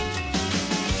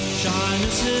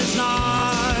 Shyness is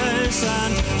nice,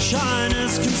 and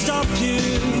shyness can stop you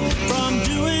from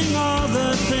doing all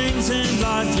the things in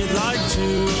life you'd like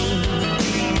to.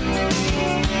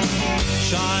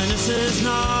 Shyness is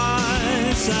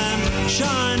nice, and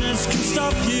shyness can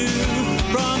stop you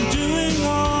from doing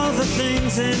all the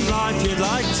things in life you'd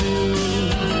like to.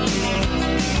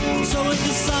 So if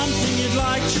there's something you'd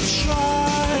like to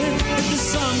try, if there's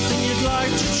something you'd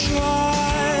like to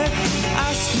try,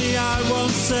 ask me, I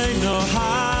won't say no,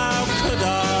 how could I?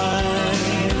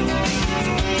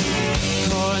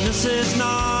 Coyness is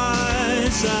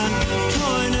nice and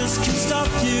coyness can stop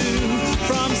you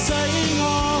from saying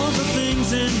all the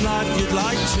things in life you'd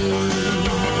like to.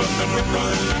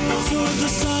 So if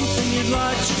there's something you'd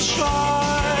like to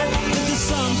try, if there's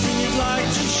something you'd like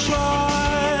to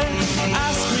try,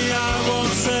 ask me, I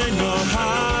won't say no,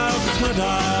 how could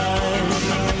I?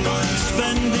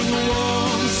 Spending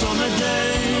warm summer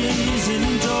days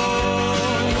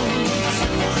indoors,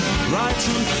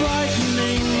 writing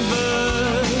frightening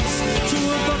verse to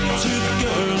a buck-toothed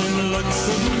girl in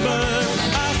Luxembourg.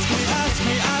 Ask me, ask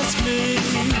me, ask me,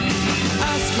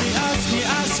 ask me, ask me,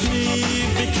 ask me,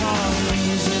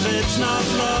 because if it's not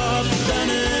love, then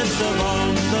it's the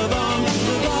bomb, the bomb,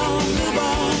 the bomb, the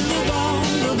bomb, the bomb,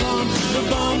 the bomb, the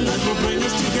bomb that will bring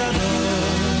us together.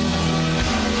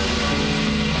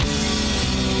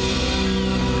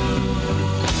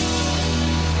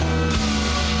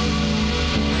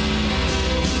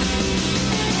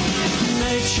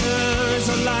 Nature is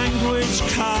a language,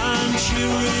 can't you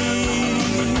read?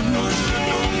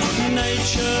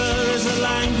 Nature is a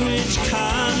language,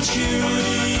 can't you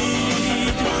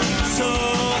read? So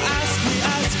ask me,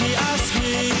 ask me, ask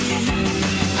me,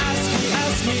 ask me,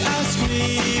 ask me, ask me,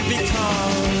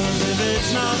 because if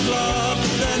it's not love,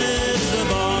 then it's the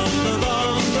bomb, the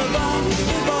bomb, the bomb,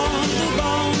 the bomb, the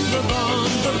bomb, the bomb,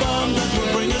 the bomb that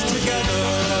will bring us together.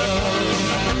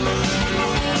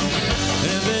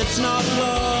 If it's not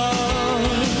love,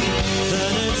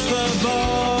 then it's the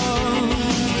bomb,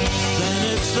 then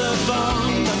it's the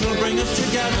bomb that will bring us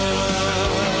together.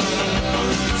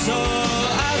 So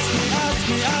ask me, ask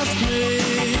me, ask me,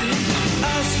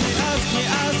 ask me, ask me,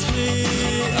 ask me,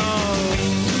 oh.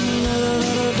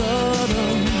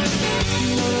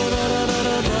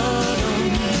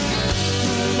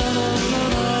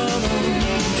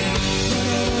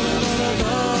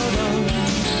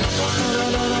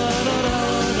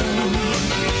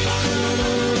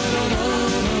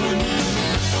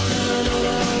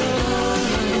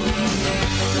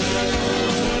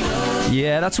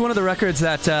 Yeah, that's one of the records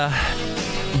that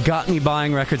got me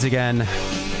buying records again,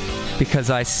 because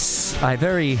I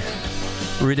very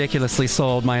ridiculously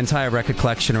sold my entire record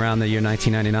collection around the year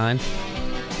 1999.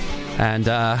 And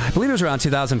I believe it was around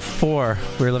 2004.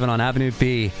 We were living on Avenue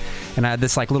B, and I had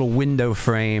this like little window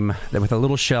frame with a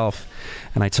little shelf,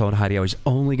 and I told Heidi I was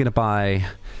only going to buy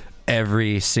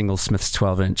every single Smiths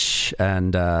 12-inch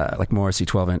and like Morrissey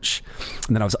 12-inch,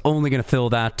 and then I was only going to fill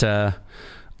that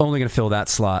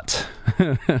slot.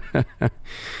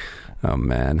 Oh,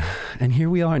 man. And here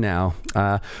we are now,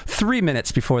 3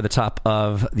 minutes before the top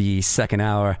of the second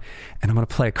hour, and I'm going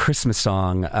to play a Christmas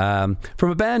song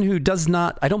from a band who does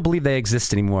not, I don't believe they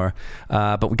exist anymore,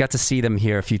 but we got to see them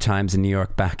here a few times in New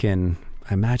York back in,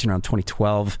 I imagine, around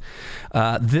 2012.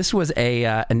 This was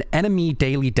an Enemy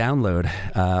daily download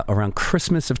around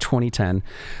Christmas of 2010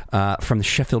 from the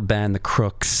Sheffield band The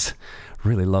Crooks.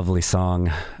 Really lovely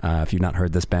song. If you've not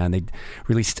heard this band, they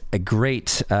released a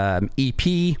great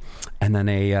EP and then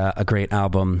a great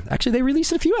album. Actually, they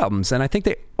released a few albums, and I think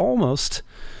they almost,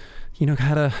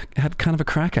 had kind of a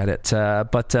crack at it.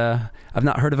 But I've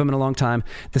not heard of them in a long time.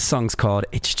 This song's called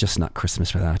 "It's Just Not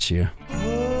Christmas Without You."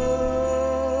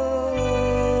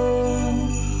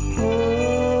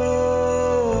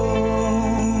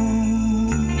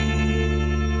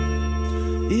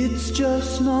 It's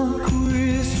just not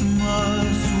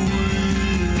Christmas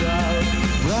without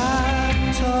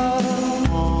Ragtop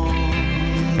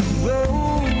on the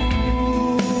road.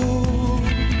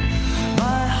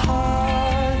 My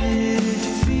heart, it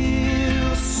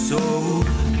feels so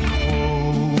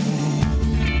cold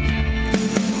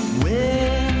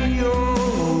when you're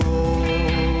all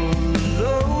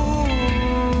alone.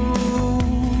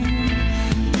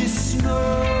 This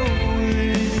snow,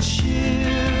 it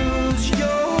chills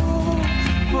your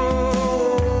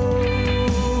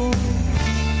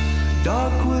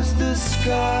dark was the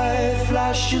sky,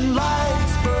 flashing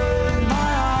lights burn my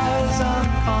eyes. I'm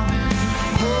coming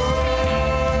home,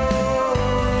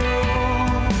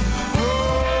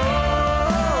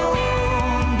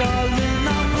 home, darling.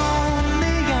 I'm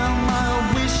lonely and my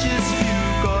wishes few.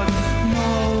 God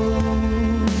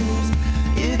knows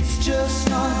it's just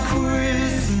not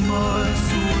Christmas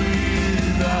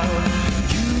without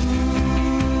you.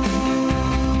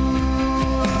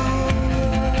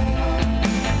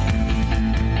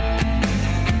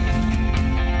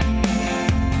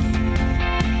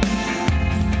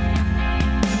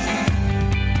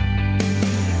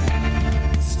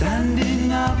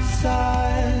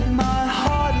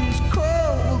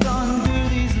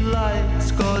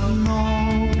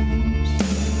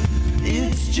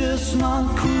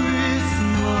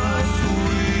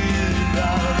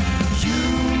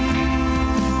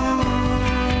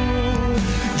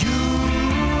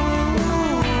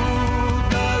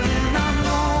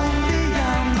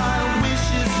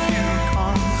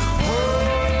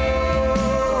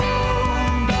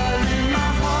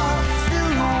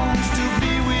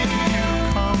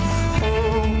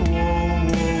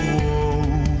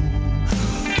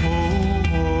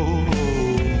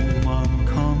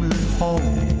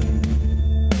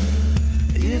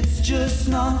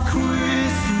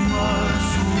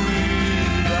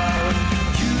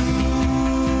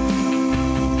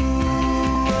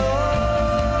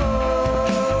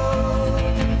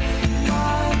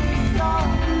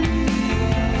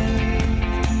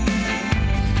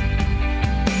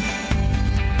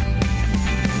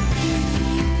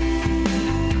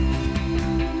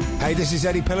 Hey, this is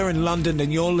Eddie Pillar in London,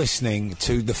 and you're listening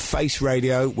to The Face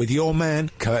Radio with your man,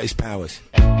 Kurtis Powers.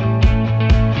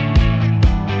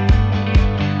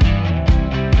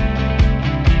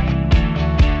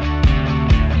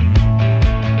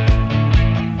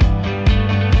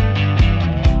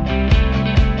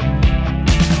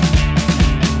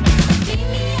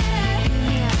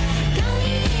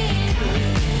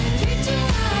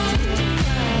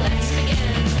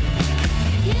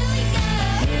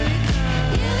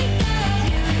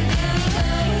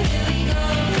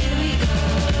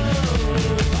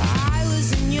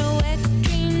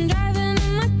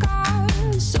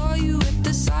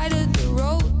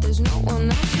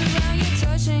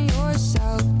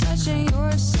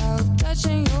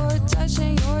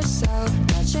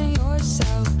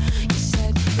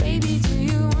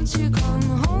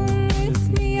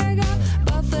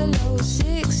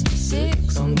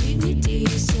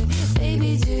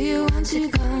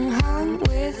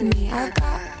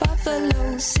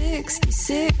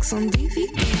 On DVD. Count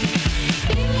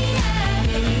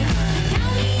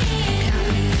me in.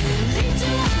 3, 2,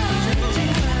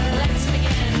 1, let's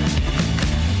begin.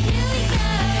 Here we go.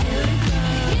 Here we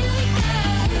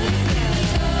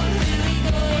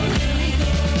go. Here we go.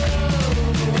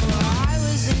 I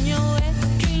was in your wet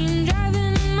dream,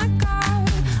 driving in my car.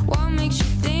 What makes you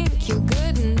think you're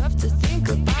good enough to think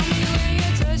about me when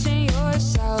you're touching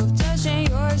yourself, touching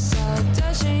yourself,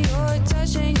 touching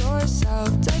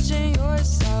yourself, touching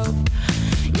yourself.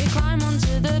 You climb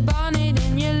onto the bonnet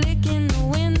and you're licking the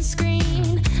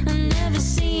windscreen. I've never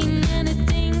seen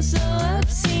anything so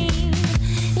obscene.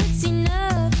 It's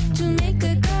enough to make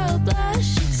a girl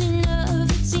blush. It's enough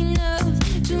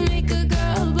to make a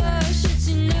girl blush. It's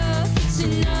enough, it's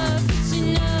enough, it's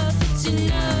enough, it's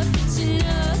enough, it's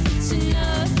enough, it's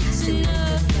enough, it's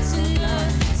enough, it's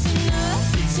enough, it's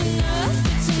enough, it's enough, it's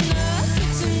enough,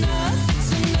 it's enough,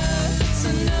 it's enough, it's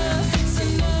enough, it's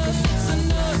enough, it's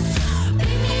enough.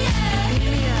 Beat me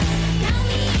up, count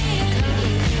me in.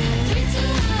 3, 2,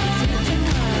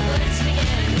 1, let's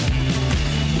begin.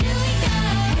 Here we go,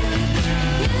 here we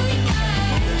go, here we go, here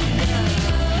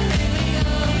we go.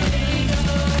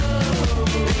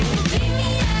 Beat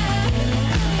me up,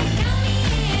 count me in.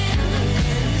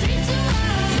 3, 2,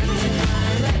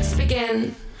 1, let's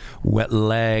begin. Wet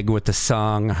Leg with the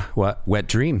song Wet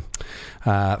Dream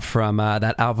from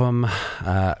that album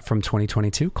from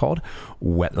 2022 called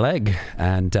Wet Leg.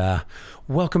 And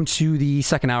welcome to the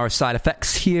second hour of Side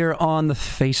Effects here on the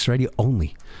Face Radio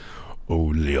only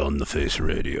on the Face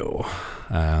Radio.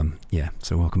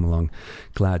 So welcome along.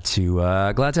 Glad to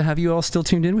have you all still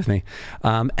tuned in with me.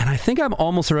 And I think I'm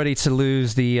almost ready to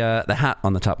lose the hat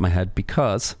on the top of my head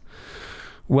because,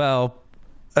 well,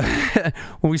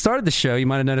 when we started the show, you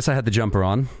might have noticed I had the jumper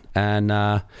on, and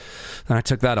then I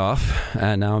took that off,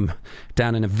 and now I'm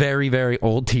down in a very, very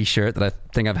old T-shirt that I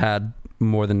think I've had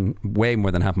way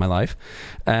more than half my life,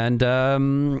 and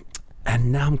now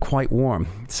I'm quite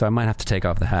warm, so I might have to take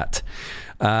off the hat.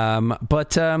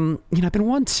 But I've been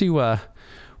wanting to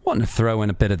throw in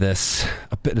a bit of this,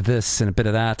 and a bit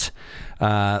of that.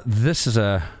 This is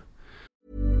a.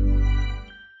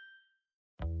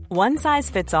 One size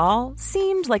fits all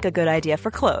seemed like a good idea for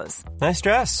clothes. Nice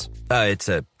dress. It's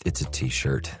a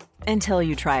T-shirt. Until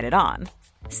you tried it on.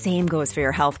 Same goes for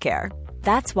your healthcare.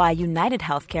 That's why United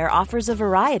Healthcare offers a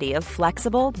variety of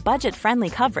flexible, budget-friendly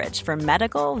coverage for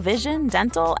medical, vision,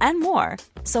 dental, and more.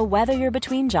 So whether you're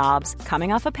between jobs,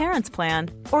 coming off a parent's plan,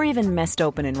 or even missed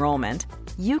open enrollment,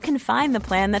 you can find the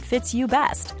plan that fits you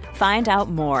best. Find out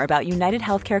more about United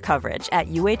Healthcare coverage at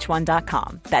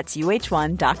uh1.com. That's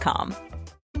uh1.com.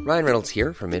 Ryan Reynolds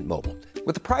here from Mint Mobile.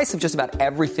 With the price of just about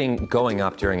everything going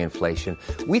up during inflation,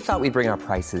 we thought we'd bring our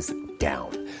prices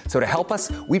down. So to help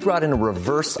us, we brought in a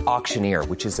reverse auctioneer,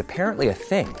 which is apparently a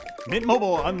thing. Mint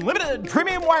Mobile Unlimited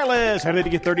Premium Wireless. How to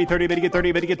get 30, 30, bit to get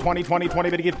 30, bit to get 20, 20, 20,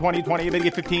 bit to get 20, 20, bit to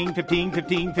get 15, 15,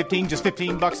 15, 15, just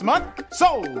 $15 a month?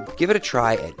 Sold! Give it a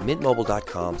try at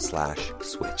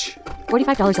mintmobile.com/switch.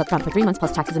 $45 up front for 3 months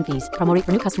plus taxes and fees. Promo rate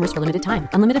for new customers for limited time.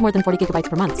 Unlimited more than 40 gigabytes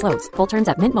per month. Slows full terms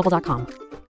at mintmobile.com.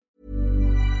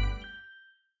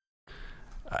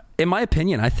 In my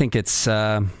opinion, I think it's,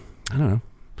 I don't know,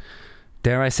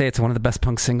 dare I say it's one of the best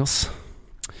punk singles.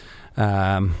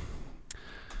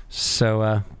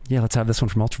 So let's have this one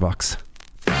from Ultravox.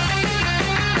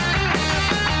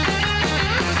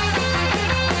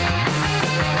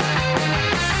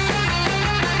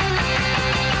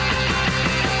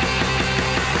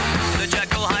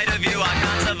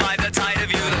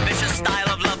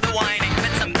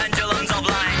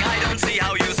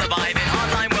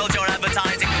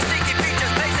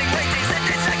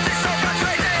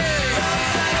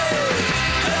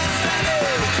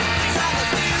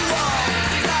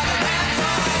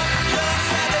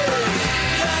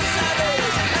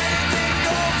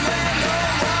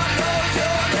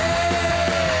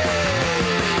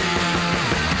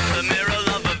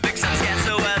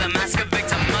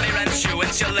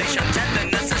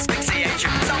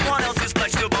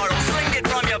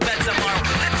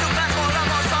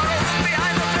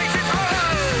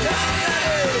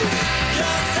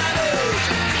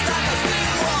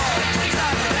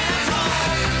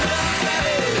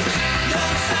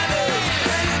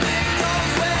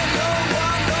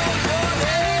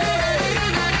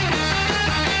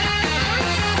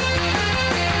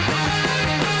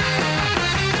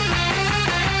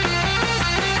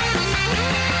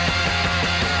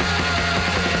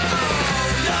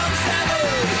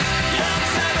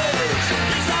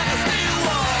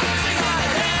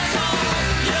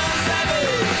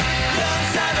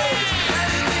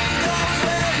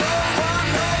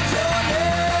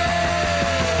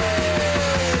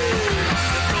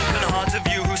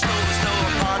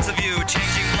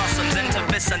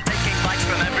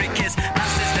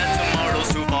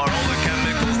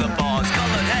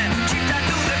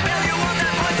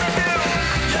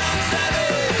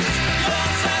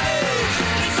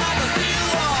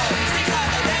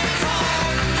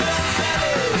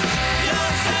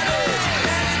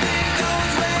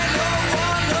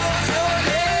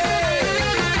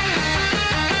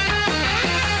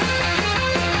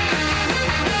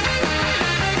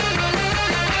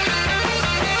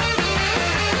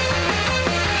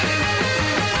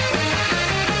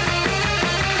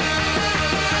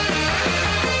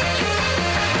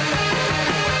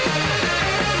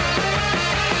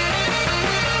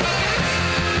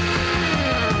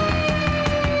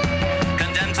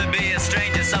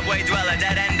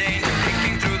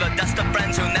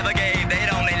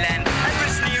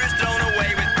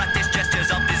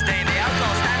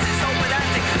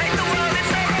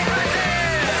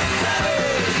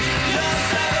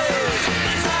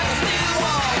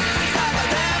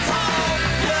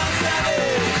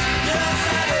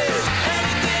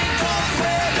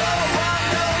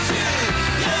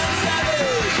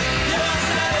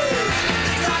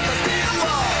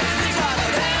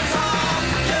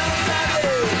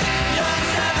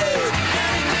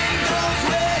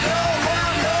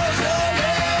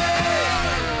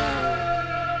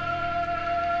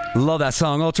 Love that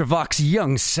song, Ultravox,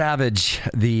 Young Savage.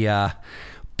 The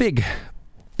big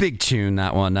tune,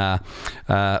 that one,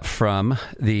 from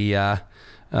the,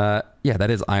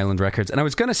 that is Island Records. And I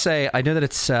was going to say, I know that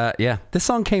it's, this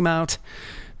song came out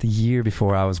the year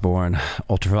before I was born,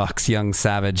 Ultravox, Young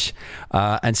Savage,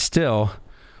 and still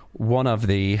one of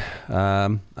the, I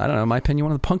don't know, in my opinion,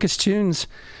 one of the punkest tunes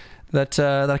that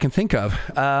I can think of.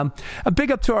 A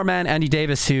big up to our man Andy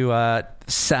Davis, who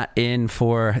sat in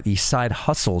for the Side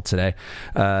Hustle today.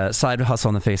 Side Hustle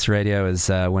on the Face Radio is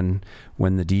when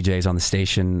the DJs on the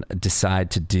station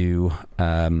decide to do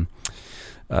I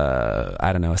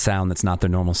don't know, a sound that's not their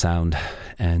normal sound,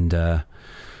 and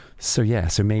so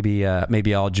maybe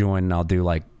I'll join and I'll do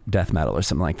like death metal or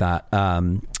something like that.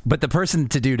 But the person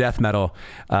to do death metal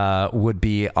would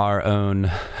be our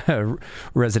own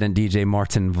resident DJ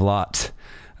Martin Vlot,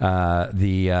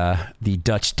 the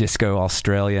Dutch disco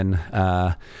Australian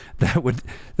that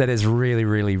is really,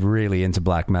 really, really into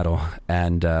black metal,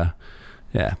 and but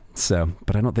I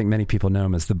don't think many people know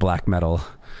him as the black metal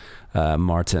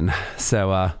Martin.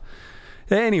 So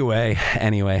Anyway,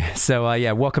 so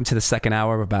welcome to the second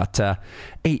hour. We're about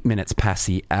 8 minutes past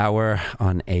the hour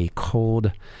on a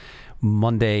cold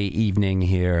Monday evening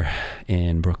here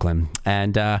in Brooklyn,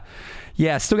 and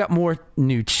still got more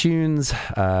new tunes,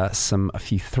 a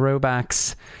few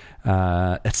throwbacks,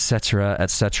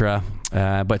 etc.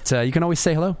 But you can always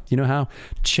say hello. You know how?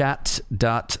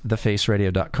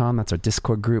 Chat.thefaceradio.com. That's our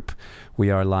Discord group. We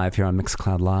are live here on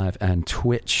Mixcloud Live and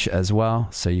Twitch as well,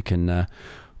 so you can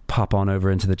pop on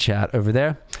over into the chat over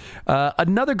there.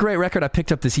 Another great record I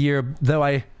picked up this year, though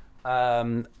I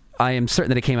am certain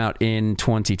that it came out in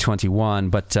 2021,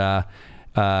 but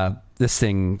this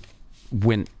thing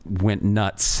went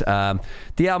nuts.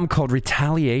 The album called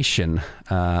Retaliation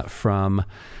from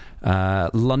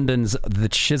London's The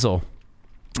Chisel,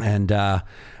 and I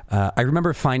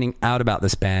remember finding out about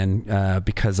this band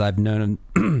because I've known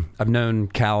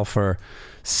Cal for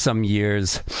some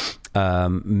years.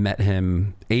 Met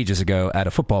him ages ago at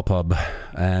a football pub,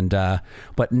 and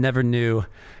but never knew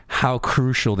how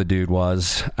crucial the dude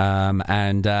was.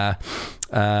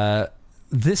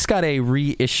 This got a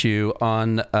reissue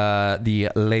on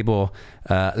the label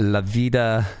La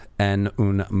Vida en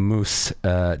un Mus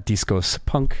Discos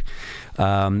Punk,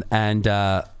 and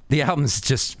the album's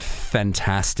just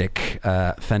fantastic.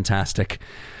 And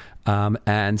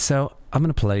so I'm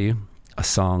going to play you a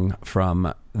song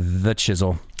from The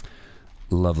Chisel.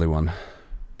 Lovely one.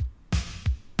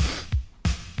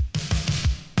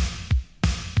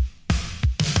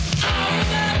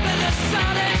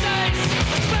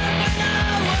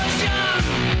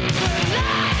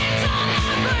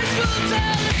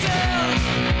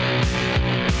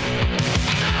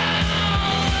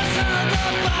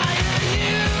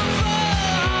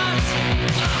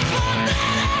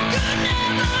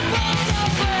 Never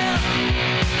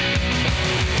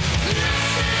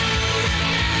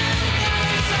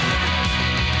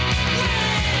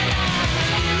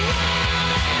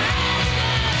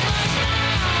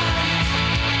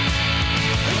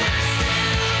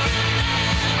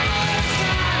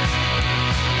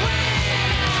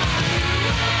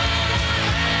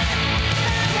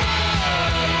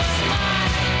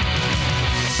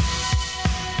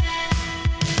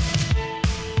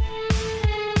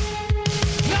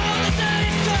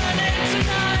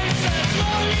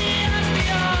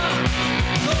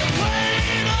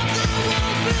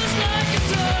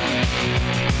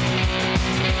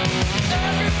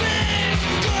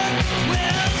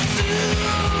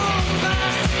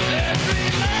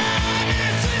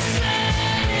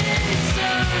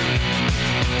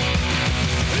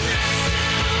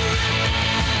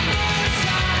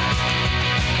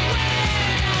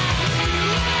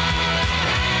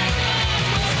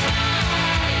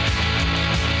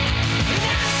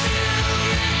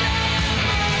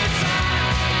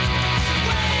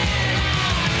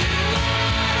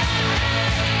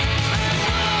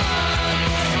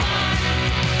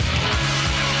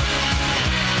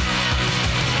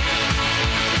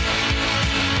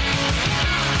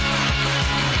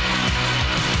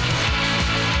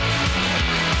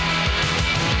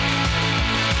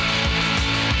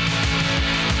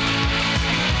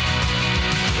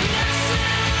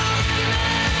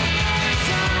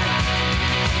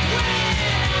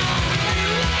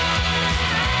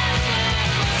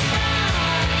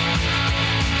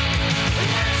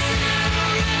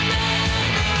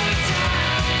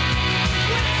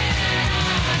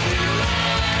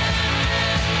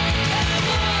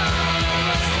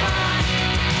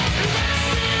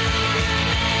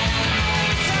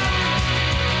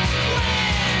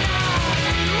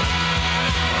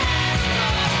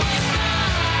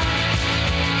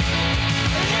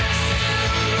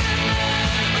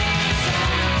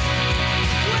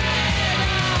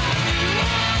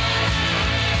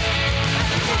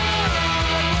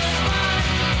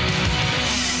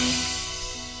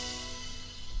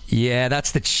Yeah,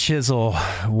 that's the Chisel.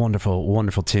 Wonderful,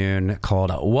 wonderful tune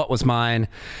called What Was Mine,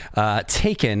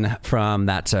 taken from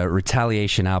that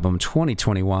Retaliation album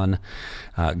 2021,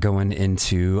 going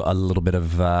into a little bit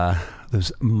of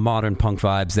those modern punk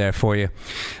vibes there for you.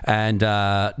 And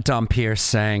Dom Pierce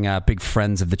sang big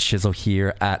friends of the Chisel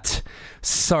here at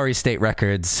Sorry State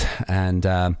Records. And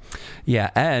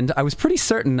and I was pretty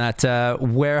certain that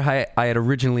where I had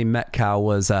originally met Cal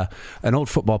was an old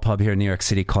football pub here in New York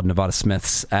City called Nevada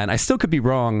Smith's. And I still could be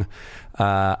wrong.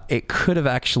 It could have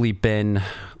actually been,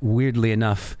 weirdly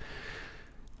enough,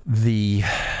 the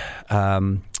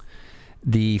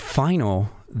final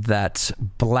that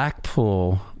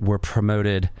Blackpool were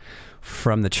promoted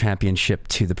from the Championship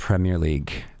to the Premier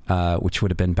League, which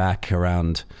would have been back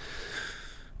around,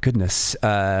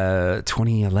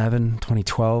 2011,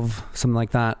 2012, something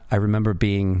like that. I remember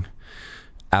being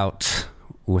out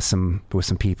with some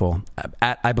people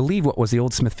at, I believe, what was the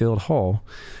old Smithfield Hall,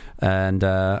 and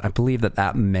I believe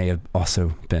that may have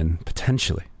also been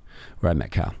potentially where I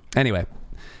met Cal. Anyway,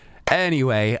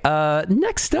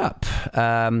 next up,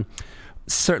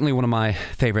 certainly one of my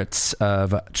favorites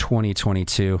of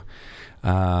 2022.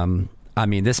 I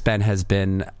mean, this band has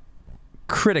been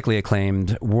critically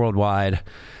acclaimed worldwide.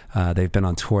 They've been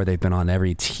on tour. They've been on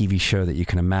every TV show that you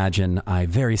can imagine. I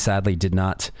very sadly did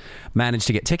not manage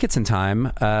to get tickets in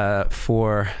time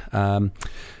for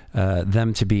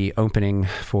them to be opening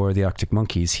for the Arctic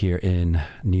Monkeys here in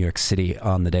New York City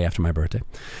on the day after my birthday.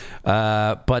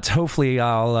 But hopefully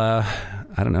I'll,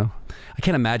 I don't know. I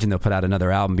can't imagine they'll put out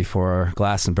another album before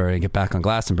Glastonbury and get back on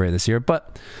Glastonbury this year.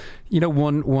 But, you know,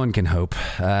 one can hope.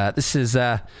 This is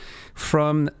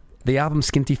from the album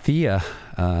Skinty Thea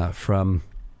from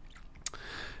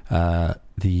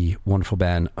the wonderful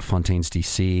band Fontaines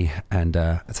DC. And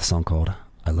it's a song called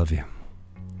I Love You.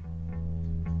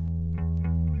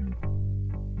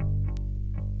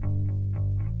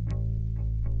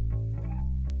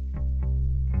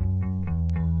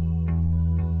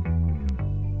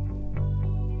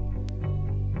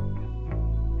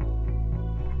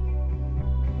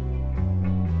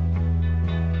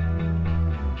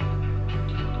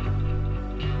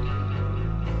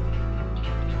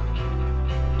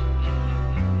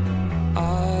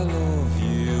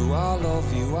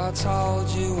 I told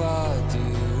you I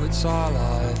do, it's all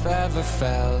I've ever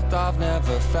felt. I've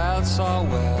never felt so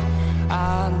well.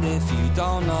 And if you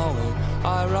don't know it,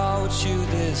 I wrote you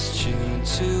this tune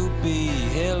to be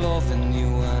here loving you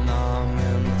when I'm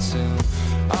in the tune.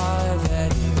 I've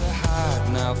had the hard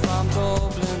now from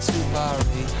Dublin to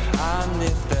Paris, and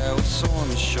if there was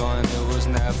sunshine it was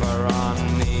never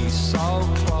on me. So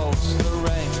close the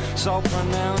rain, so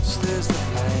pronounced is the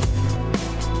pain.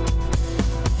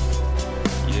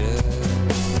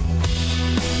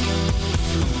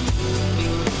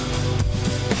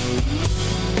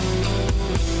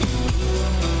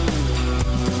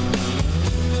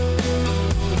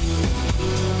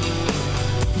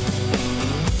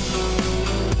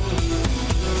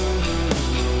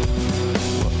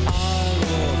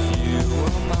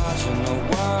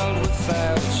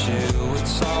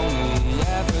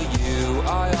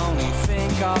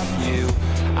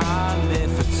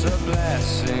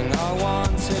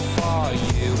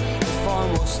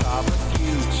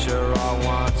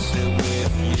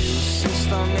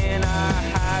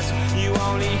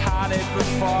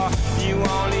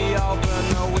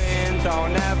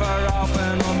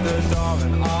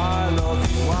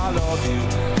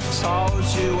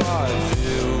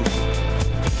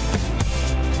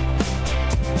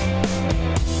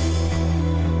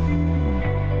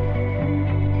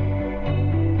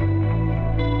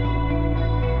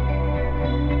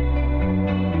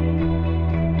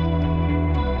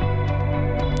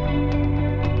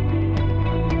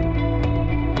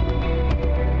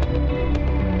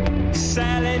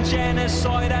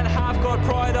 Genocide and have got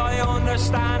pride, I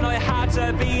understand. I had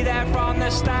to be there from the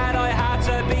start. I had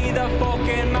to be the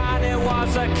fucking man. It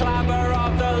was a clapper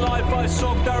of the life. I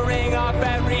sucked the ring off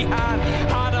every hand.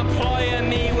 Had them plying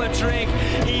me with drink,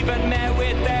 even met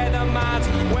with their demands.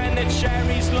 When the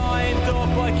cherries lined up,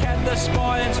 I kept the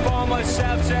spoilings for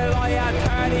myself till I had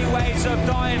 30 ways of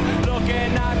dying.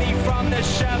 Looking at me from the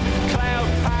shelf, cloud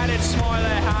padded smile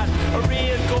I had. A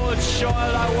real good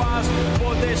child I was,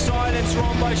 but this island's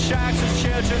run by sharks and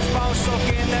children's bones stuck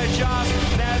in their jaws.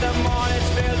 Now the morning's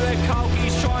filled with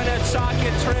cokies trying to talk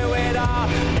you through it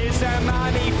all. Is their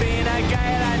mommy Fina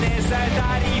Gale and is their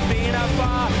daddy Fina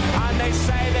Far? And they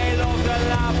say they love the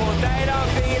lab, but they don't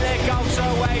feel it goes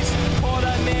to waste. Put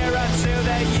a mirror to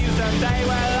their youth and they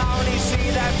will only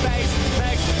see their face.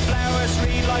 Makes flowers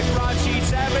read like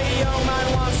broadsheets, every young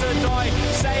man wants to die.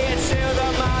 Say it to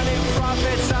the man who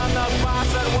profits on the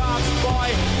bastard. walks by,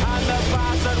 and the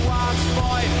bastard walks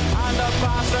by, and the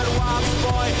bastard walks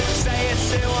by. Say it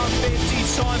to him 50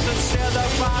 times and still the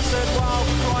bastard won't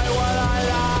cry while I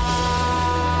lie.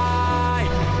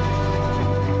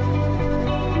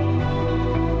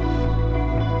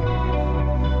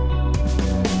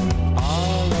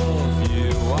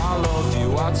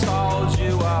 I told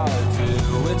you I'd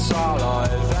do, it's all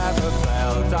I've ever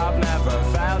felt. I've never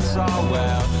felt so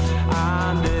well.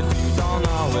 And if you don't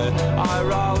know it, I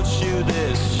wrote you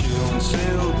this tune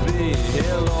to be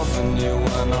here loving you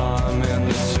when I'm in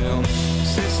the tune.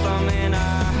 System in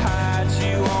our head,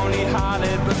 you only had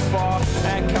it before.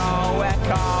 Echo,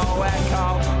 echo,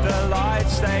 echo. The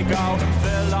lights they go,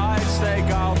 the lights they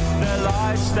go, the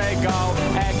lights they go.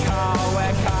 Echo,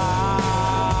 echo.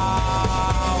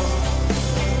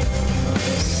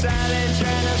 Selling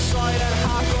genocide and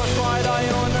hardcore pride, I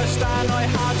understand. I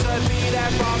had to be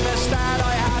there from the start.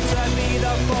 I had to be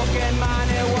the fucking man.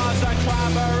 It was a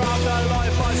clamor of the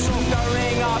life. I took the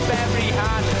ring off every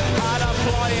hand. Had a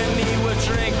ply and me would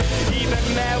drink, even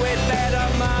met with their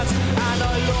demands. And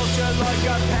I loved you like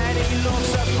a penny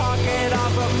loves a pocket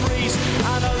of a priest.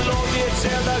 And I love you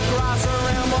till the grass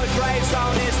around my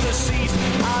gravestone is deceased.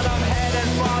 And I'm heading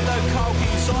for the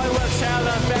cokies. I will tell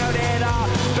about it all,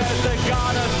 about the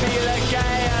god of feel a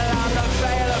gale and the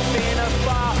veil of being a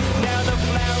bar. Now the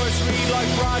flowers read like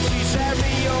broadsheets.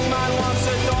 Every young man wants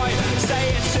to die.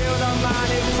 Say it to the man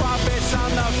who profits,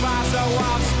 and the bastard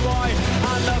walks by,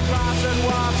 and the bastard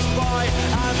walks by,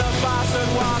 and the bastard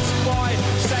walks by.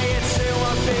 Say it to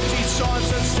him 50 times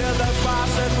and still the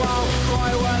bastard won't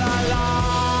cry when I lie.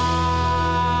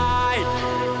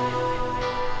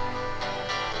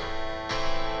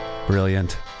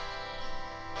 Brilliant.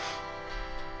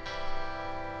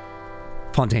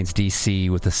 Fontaine's DC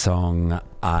with the song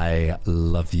I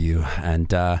Love You.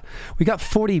 And we got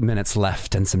 40 minutes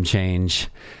left and some change.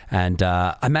 And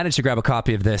I managed to grab a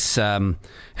copy of this. The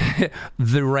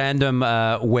random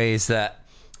ways that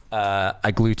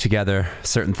I glue together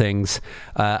certain things.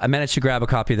 I managed to grab a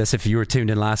copy of this. If you were tuned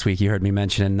in last week, you heard me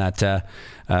mention that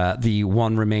the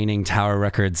one remaining Tower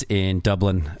Records in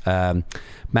Dublin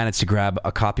managed to grab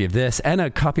a copy of this and a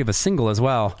copy of a single as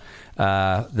well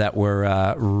that were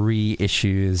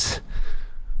reissues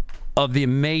of the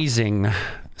amazing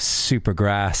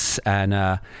Supergrass. And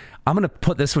I'm going to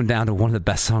put this one down to one of the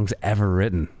best songs ever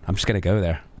written. I'm just going to go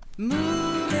there.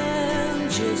 Moving,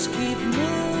 just keep moving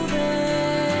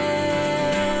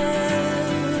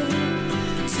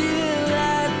till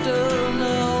I don't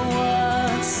know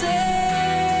what to say.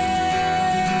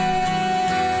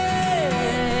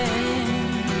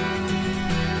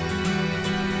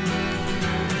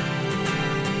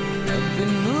 I've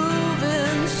been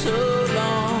moving so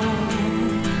long,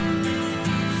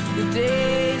 the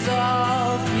days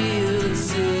all feel the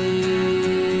same.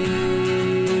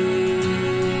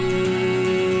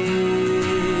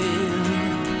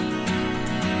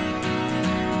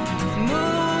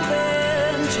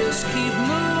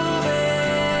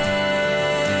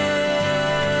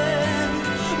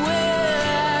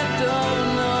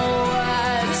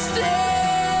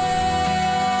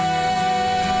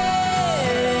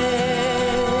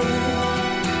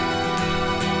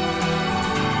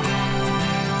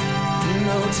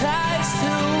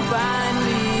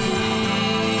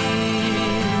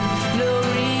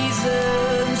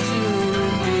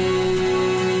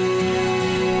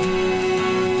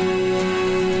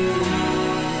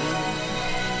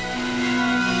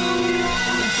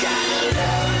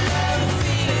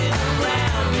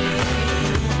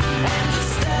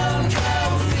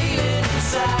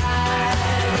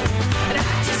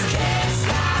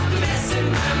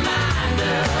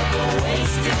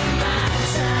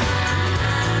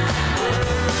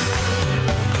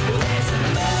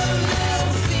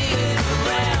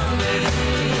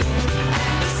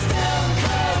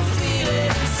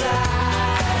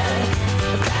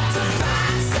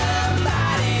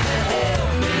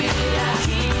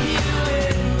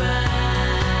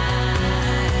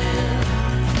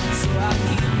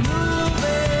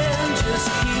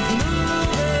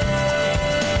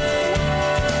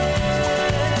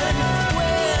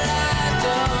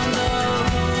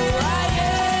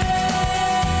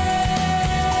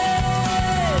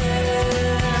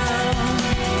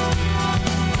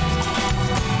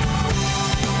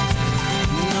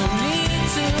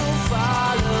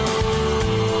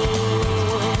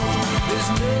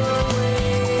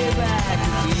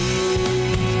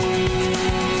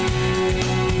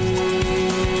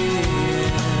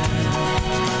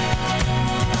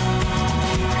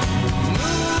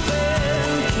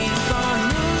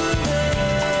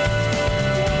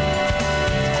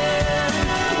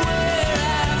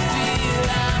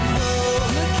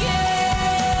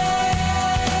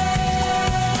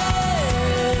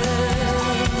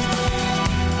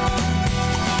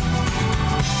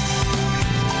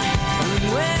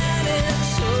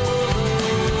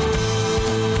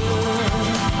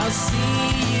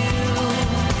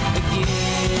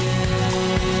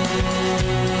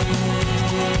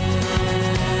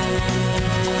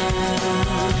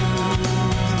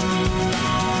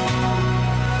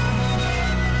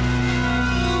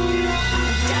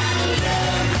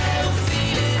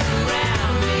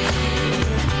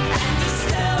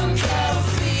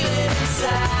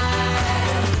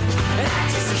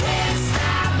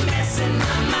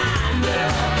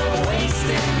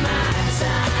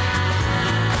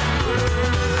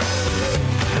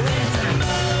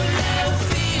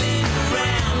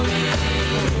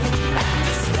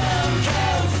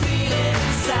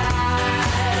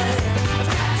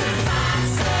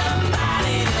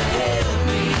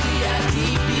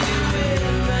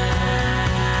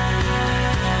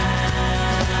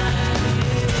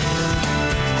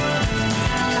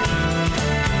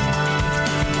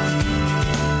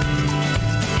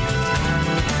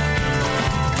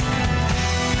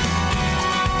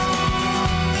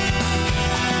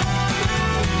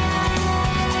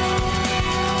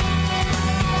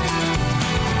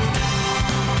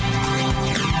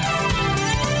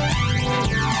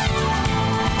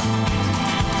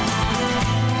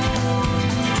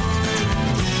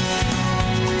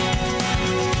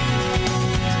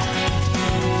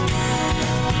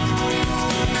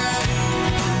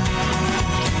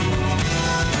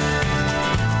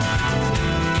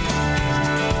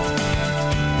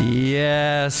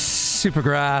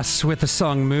 Supergrass with the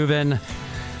song Movin'.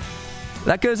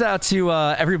 That goes out to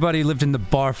everybody who lived in the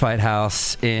bar fight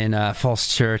house in Falls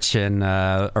Church in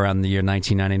around the year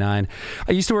 1999.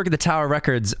 I used to work at the Tower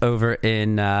Records over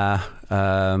in, what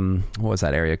was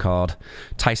that area called?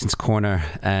 Tyson's Corner.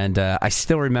 And I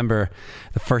still remember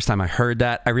the first time I heard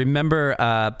that. I remember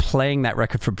playing that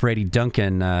record for Brady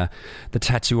Duncan, the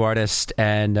tattoo artist,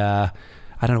 and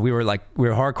I don't know, we were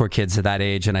hardcore kids at that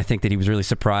age, and I think that he was really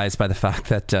surprised by the fact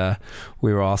that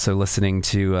we were also listening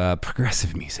to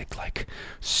progressive music like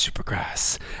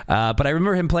Supergrass. But I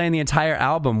remember him playing the entire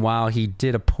album while he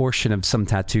did a portion of some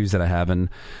tattoos that I have, and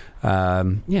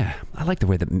yeah, I like the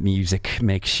way that music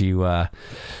makes you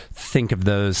think of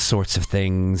those sorts of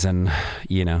things, and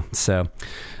so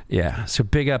yeah. So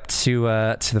big up to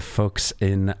the folks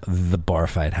in the Bar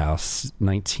Fight House.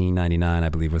 1999, I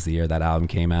believe, was the year that album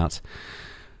came out.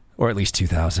 Or at least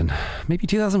 2000, maybe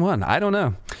 2001. I don't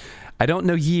know. I don't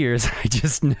know years. I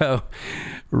just know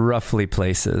roughly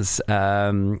places.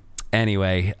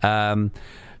 Anyway,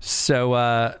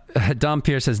 so Dom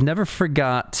Pierce says, never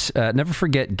forget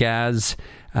Gaz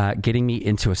getting me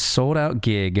into a sold-out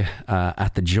gig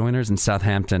at the Joiners in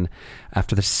Southampton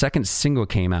after the second single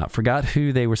came out. Forgot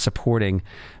who they were supporting,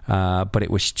 but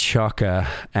it was Chaka,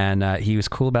 and he was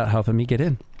cool about helping me get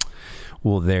in.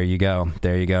 Well, there you go.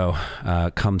 There you go.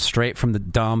 Come straight from the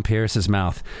Dom Pierce's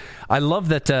mouth. I love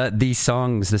that these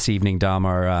songs this evening, Dom,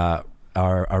 are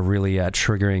really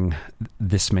triggering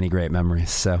this many great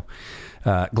memories. So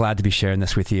glad to be sharing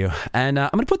this with you. And I'm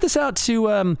going to put this out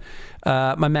to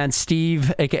my man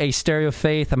Steve, aka Stereo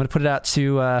Faith. I'm going to put it out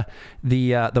to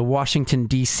the Washington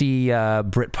D.C.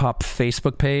 Britpop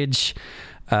Facebook page.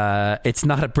 It's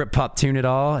not a Britpop tune at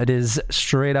all. It is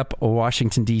straight up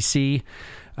Washington D.C.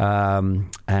 Yeah,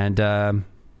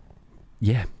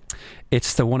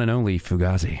 it's the one and only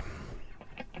Fugazi.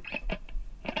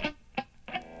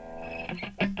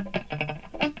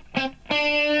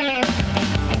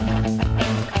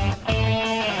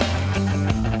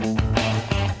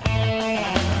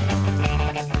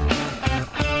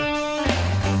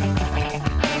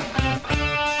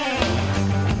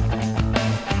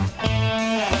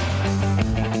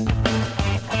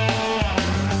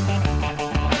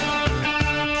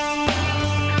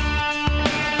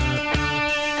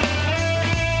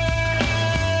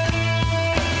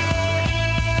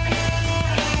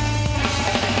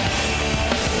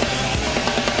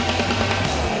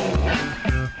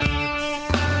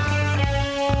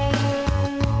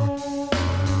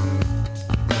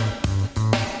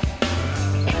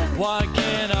 Why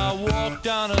can't I walk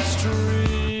down a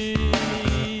street?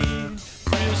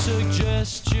 Real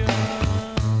suggestion.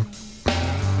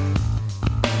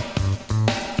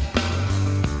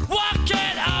 Why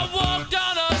can't I walk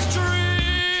down a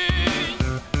street?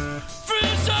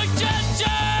 Real suggestion.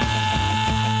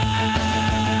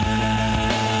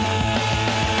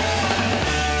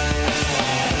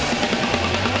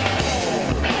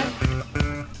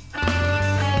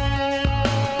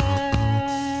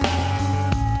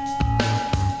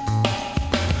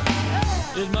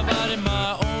 Is my body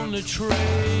my only trait?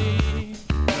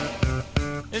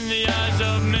 In the eyes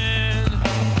of men,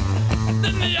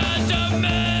 in the eyes of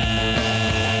men.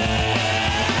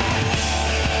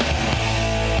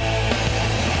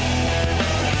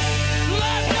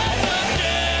 Life does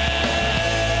again.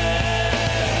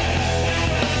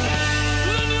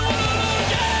 Let me walk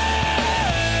again.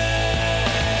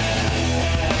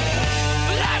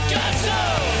 Life does so.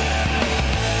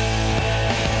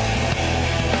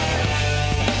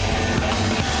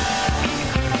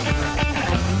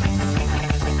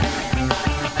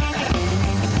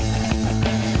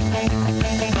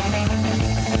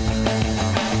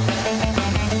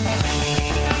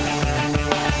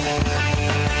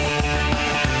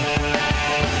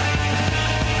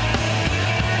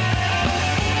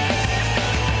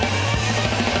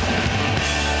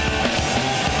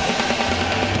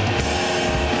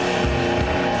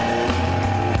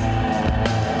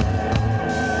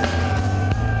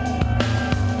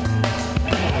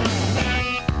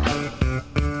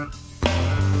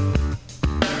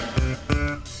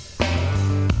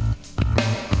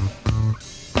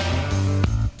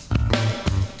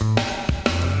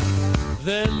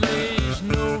 There lays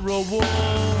no reward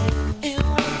in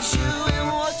what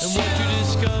you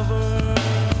discover.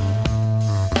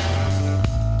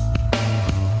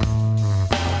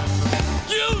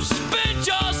 You spent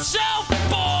yourself,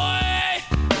 boy,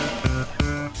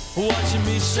 watching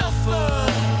me suffer.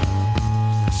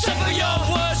 Suffer your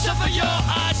words, suffer your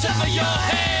eyes, suffer your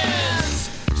hands,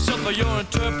 suffer your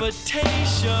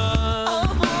interpretation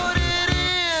of what it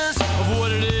is, of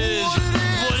what it is,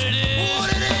 what it is, what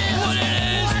it is, what it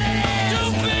is.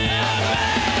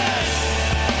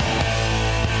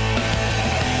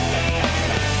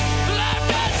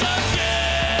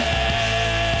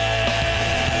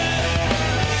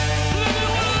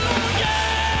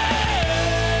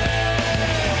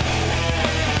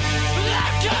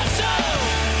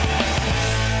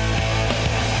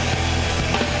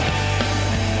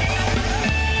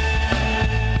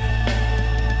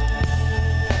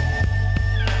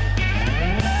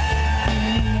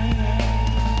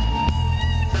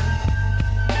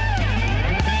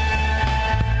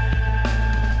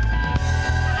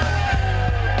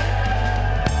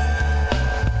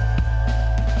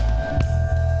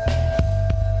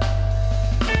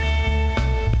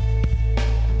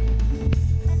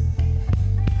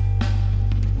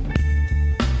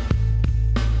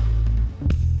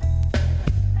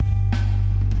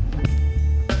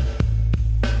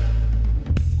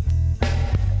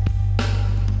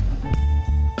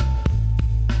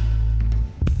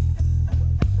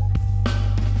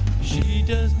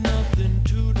 nothing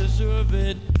to deserve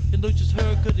it. It looks just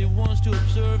her cause he wants to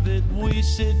observe it. We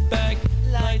sit back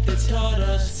like they taught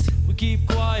us. We keep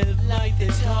quiet like they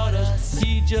taught us.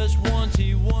 He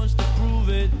wants to prove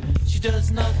it. She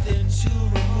does nothing to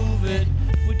remove it.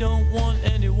 We don't want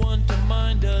anyone to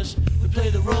mind us. We play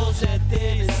the roles that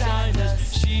they assigned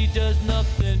us. She does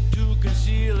nothing to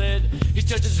conceal it. He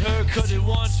touches her cause he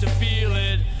wants to feel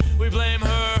it. We blame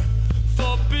her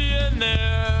for being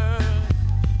there.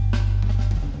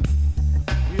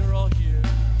 We are all here.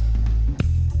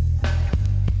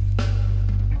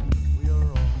 We are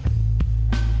all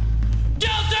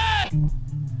guilty!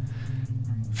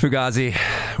 Fugazi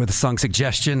with a song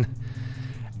Suggestion.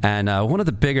 And one of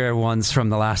the bigger ones from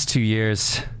the last 2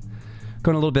 years.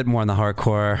 Going a little bit more on the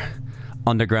hardcore,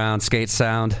 underground skate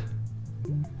sound.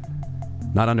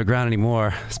 Not underground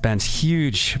anymore. This band's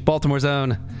huge. Baltimore's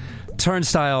own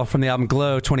Turnstile from the album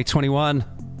Glow 2021.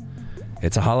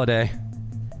 It's a holiday.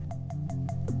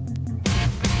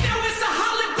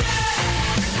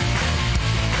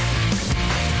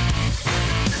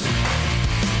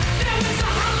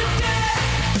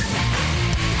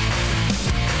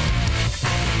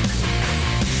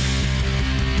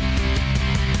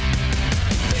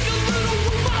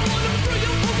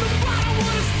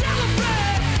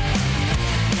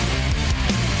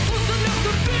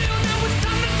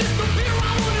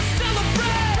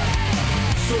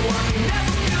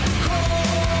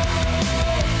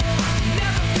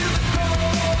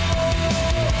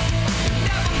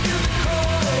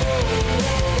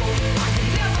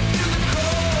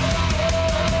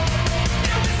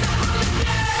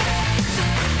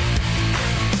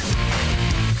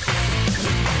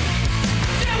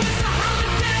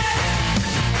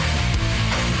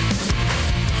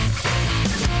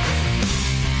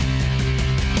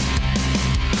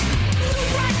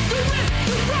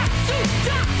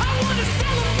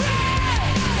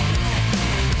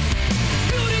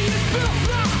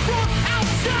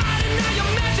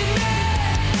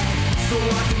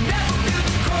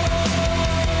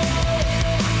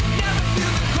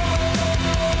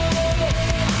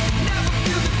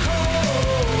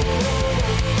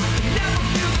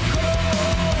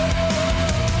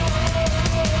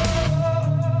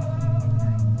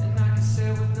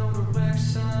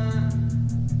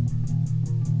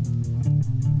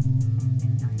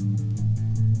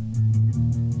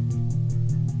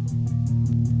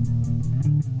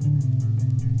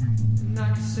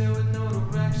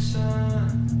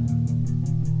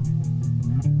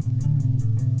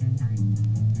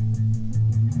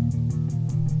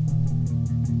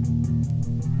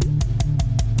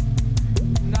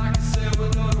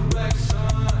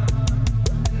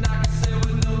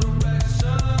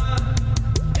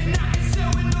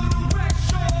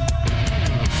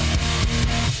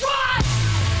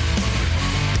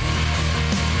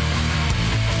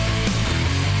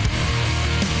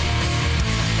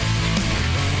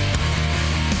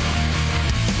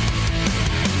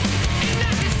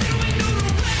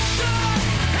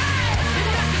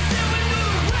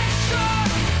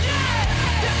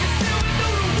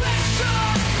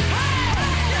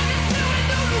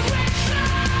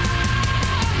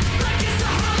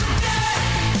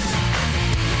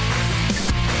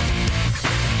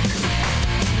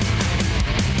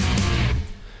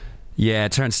 Yeah,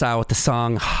 Turnstile with the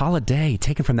song Holiday,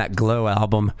 taken from that Glow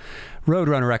album,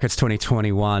 Roadrunner Records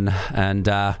 2021. And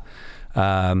yeah,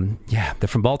 they're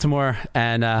from Baltimore.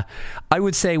 And I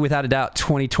would say, without a doubt,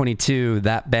 2022,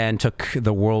 that band took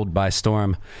the world by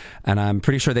storm. And I'm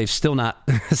pretty sure they've still not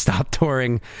stopped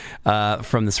touring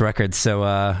from this record. So,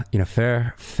 you know,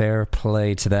 fair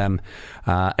play to them.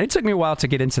 And it took me a while to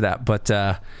get into that, but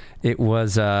it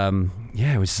was, yeah,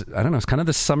 it was, I don't know, it's kind of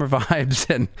the summer vibes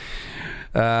and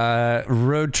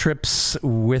road trips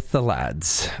with the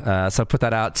lads. So put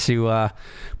that out to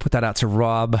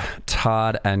Rob,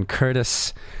 Todd, and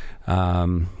Kurtis.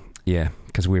 Yeah,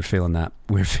 because we're feeling that.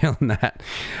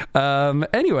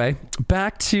 Anyway,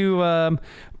 back to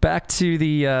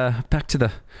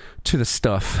the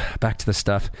stuff.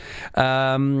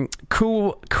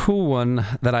 Cool one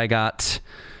that I got,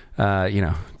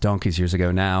 donkeys years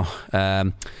ago now.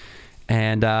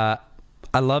 And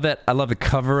I love it. I love the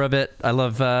cover of it. I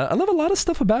love a lot of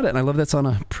stuff about it, and I love that's on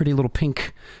a pretty little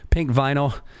pink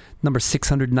vinyl, number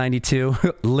 692,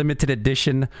 limited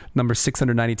edition, number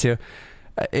 692.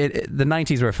 The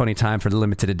 90s were a funny time for the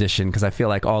limited edition, because I feel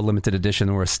like all limited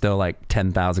edition were still like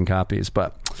 10,000 copies.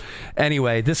 But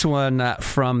anyway, this one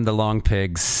from the Long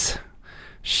Pigs,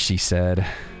 She Said.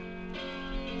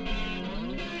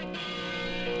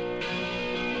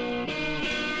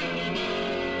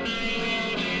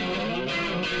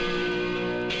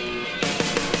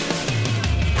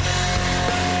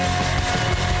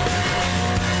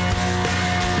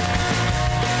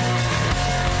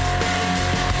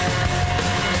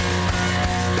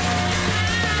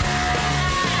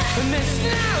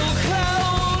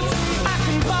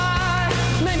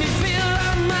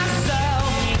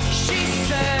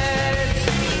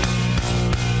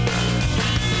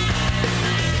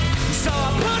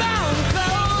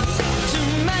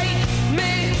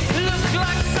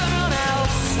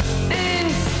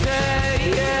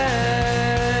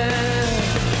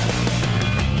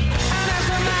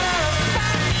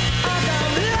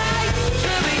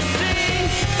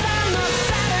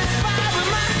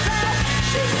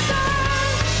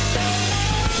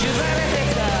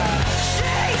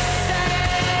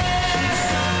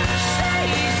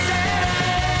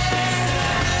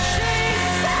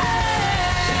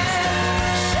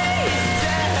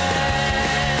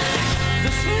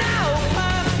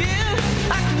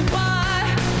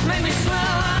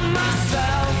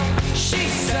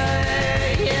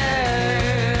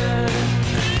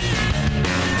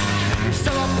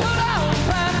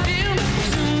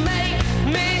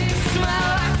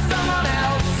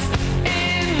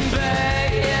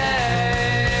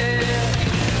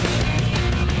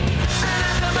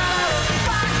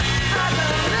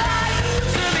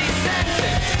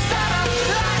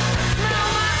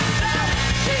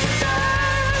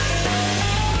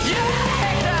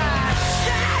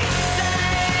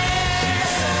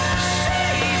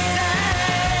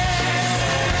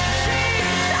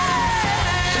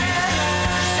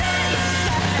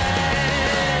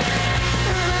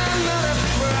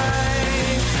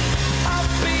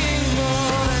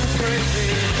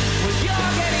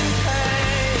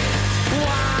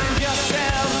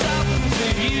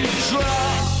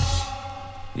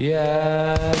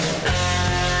 Yeah.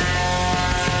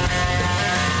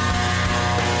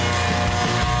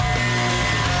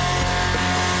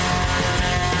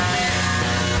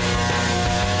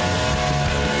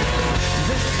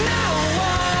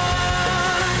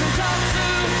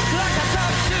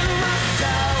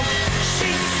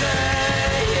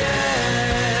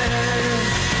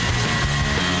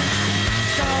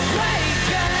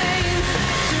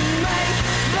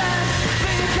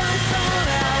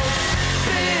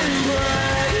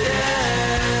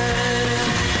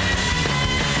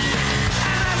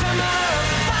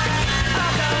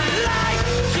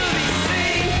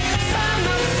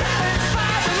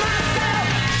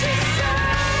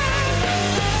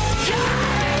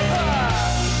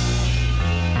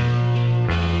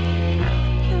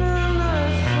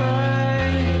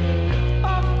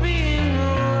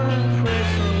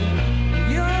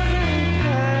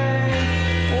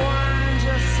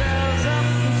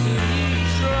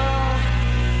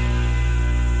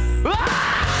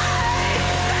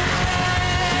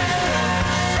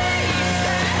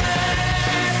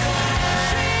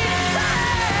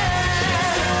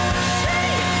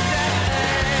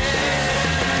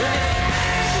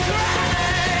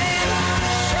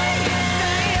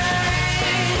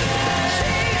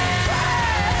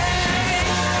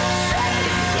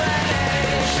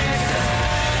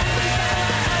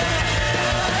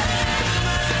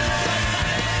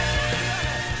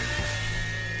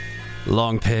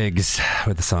 Long Pigs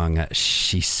with the song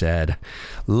She Said.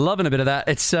 Loving a bit of that.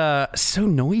 It's so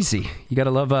noisy. You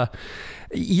gotta love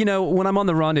when I'm on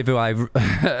the rendezvous,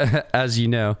 as you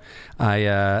know,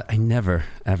 I never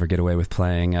ever get away with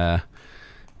playing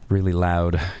really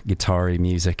loud guitar-y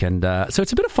music, and so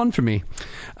it's a bit of fun for me.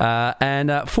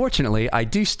 And fortunately, I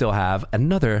do still have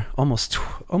another almost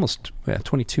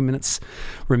 22 minutes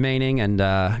remaining, and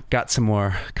got some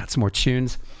more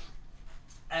tunes.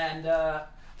 And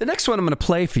the next one I'm going to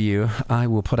play for you, I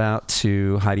will put out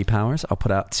to Heidi Powers. I'll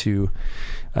put out to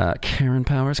Karen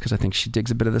Powers, because I think she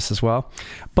digs a bit of this as well.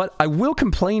 But I will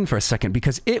complain for a second,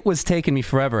 because it was taking me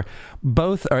forever.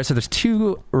 So there's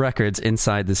two records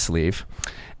inside the sleeve,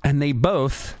 and they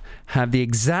both have the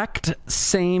exact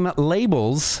same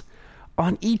labels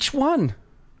on each one.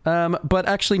 But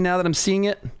actually, now that I'm seeing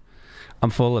it, I'm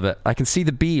full of it. I can see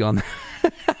the B on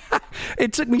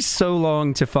It took me so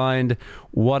long to find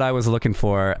what I was looking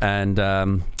for, and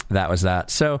that was that.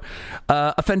 So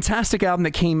a fantastic album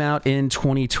that came out in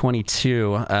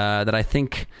 2022 that I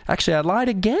think... Actually, I lied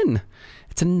again.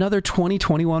 It's another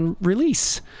 2021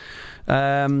 release.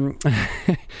 Well,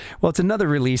 it's another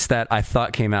release that I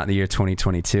thought came out in the year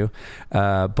 2022,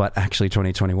 but actually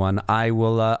 2021.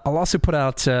 I'll also put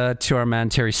out to our man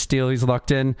Terry Steele. He's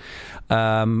locked in.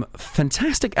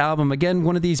 Fantastic album. Again,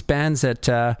 one of these bands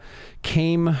that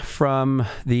came from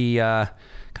the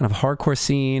kind of hardcore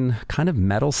scene, kind of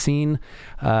metal scene,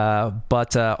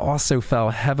 but also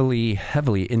fell heavily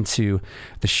into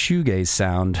the shoegaze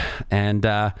sound. And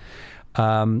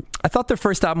I thought their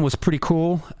first album was pretty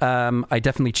cool. I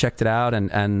definitely checked it out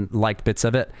and liked bits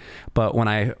of it. But when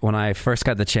I first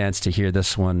got the chance to hear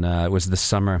this one, it was this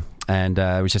summer, and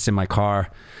I was just in my car,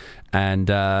 and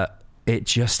it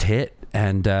just hit,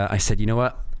 and I said, you know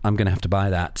what, I'm gonna have to buy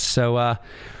that. So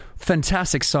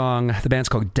fantastic song. The band's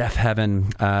called Deaf Heaven,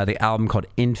 the album called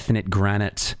Infinite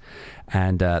Granite,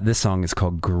 and this song is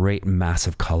called Great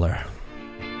Massive Color.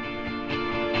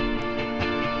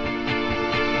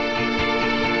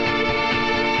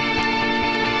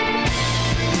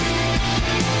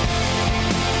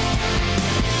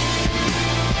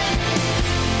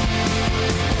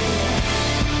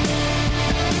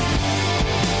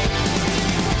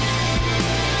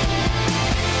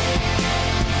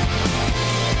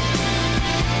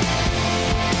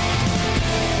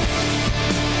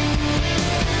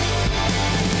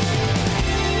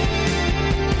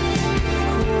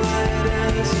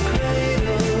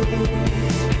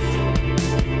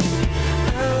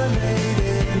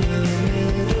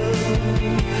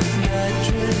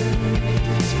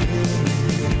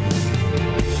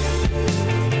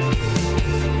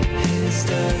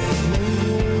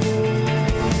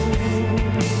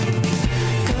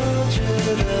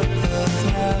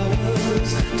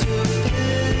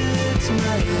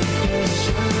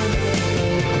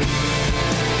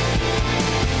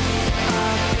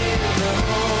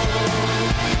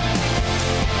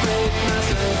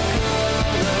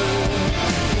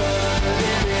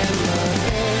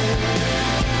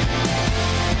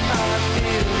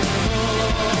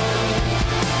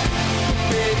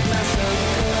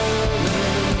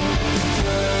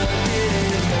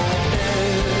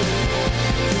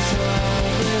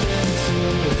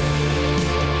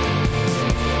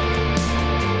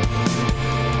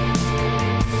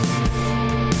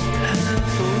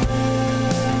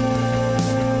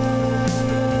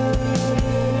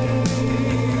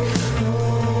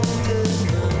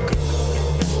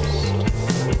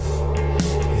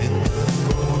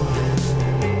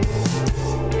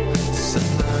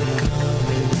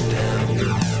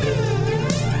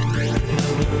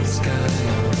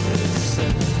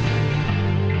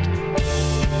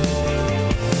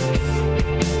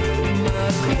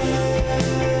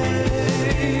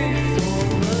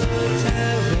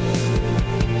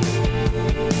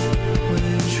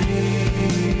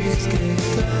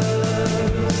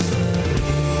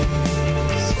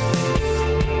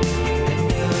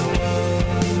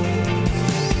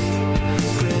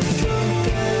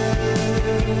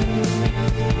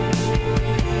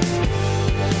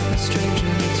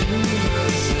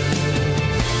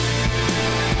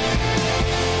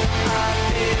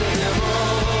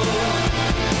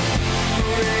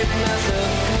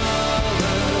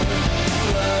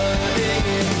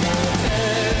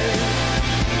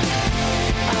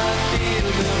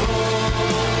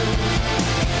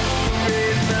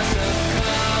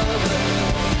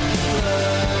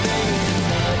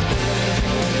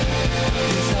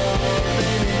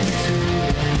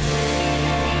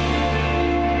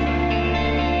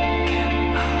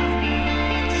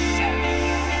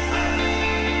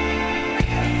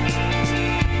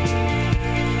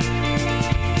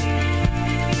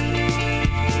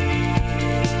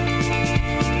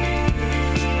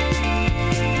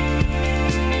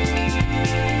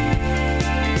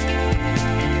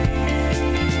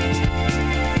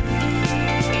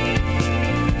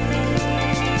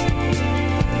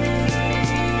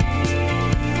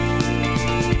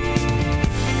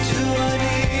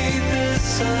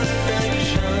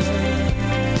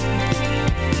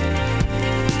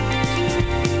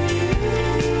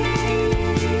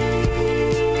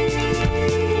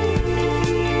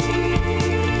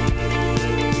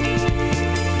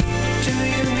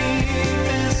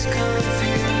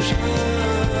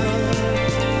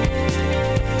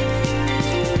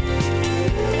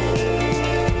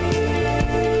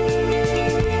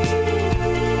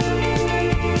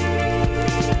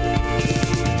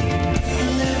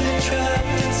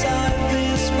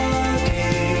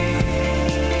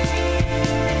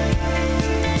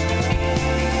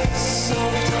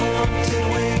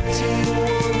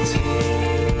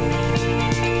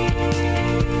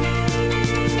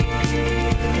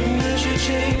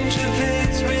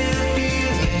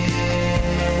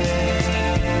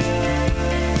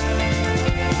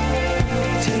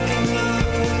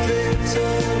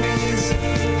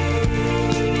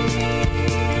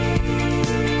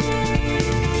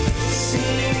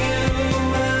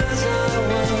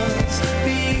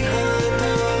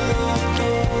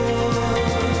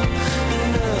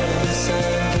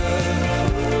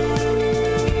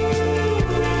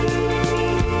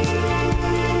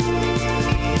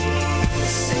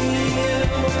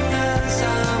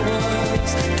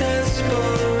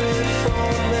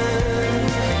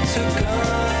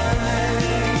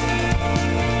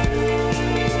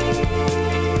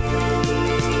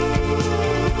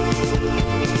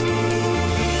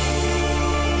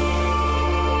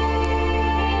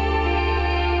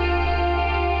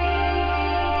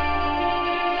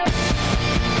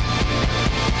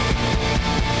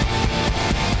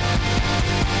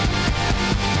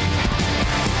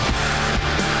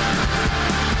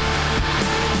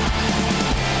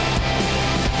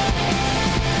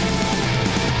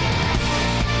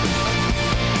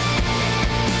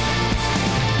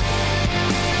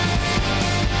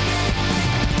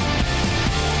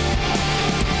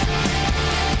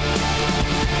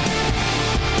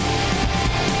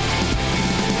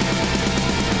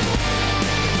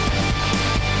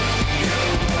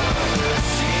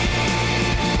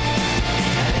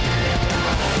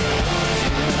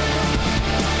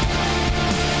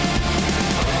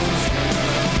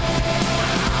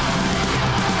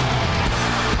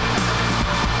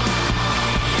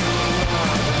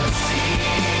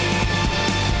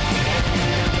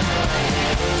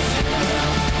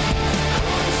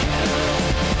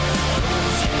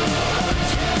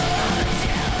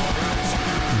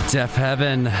 Deaf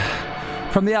Heaven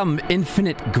from the album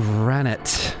Infinite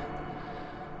Granite.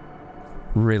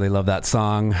 Really love that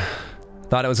song.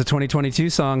 Thought it was a 2022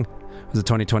 song. It was a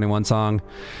 2021 song.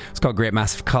 It's called Great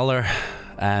Massive Color.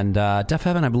 And Deaf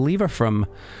Heaven, I believe, I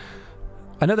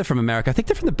know they're from America. I think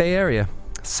they're from the Bay Area.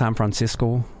 San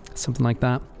Francisco, something like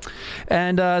that.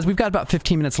 And as we've got about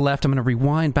 15 minutes left, I'm going to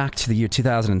rewind back to the year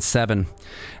 2007.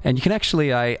 And you can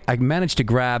actually, I managed to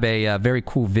grab a very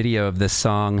cool video of this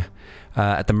song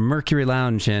at the Mercury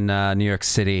Lounge in New York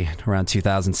City around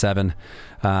 2007.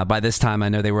 By this time, I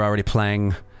know they were already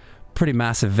playing pretty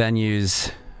massive venues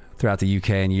throughout the UK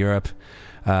and Europe.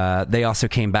 They also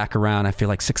came back around, I feel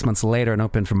like 6 months later, and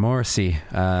opened for Morrissey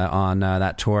on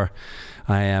that tour.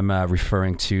 I am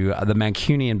referring to the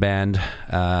Mancunian band,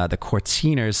 the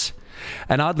Courteeners.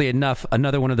 And oddly enough,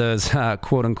 another one of those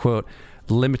quote-unquote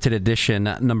limited edition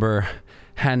numbered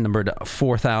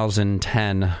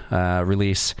 4010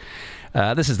 release.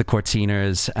 This is the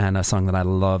Courteeners and a song that I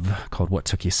love called What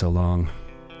Took You So Long.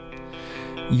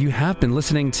 You have been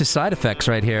listening to Side Effects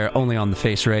right here, only on The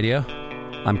Face Radio.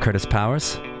 I'm Kurtis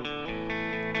Powers.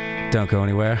 Don't go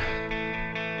anywhere.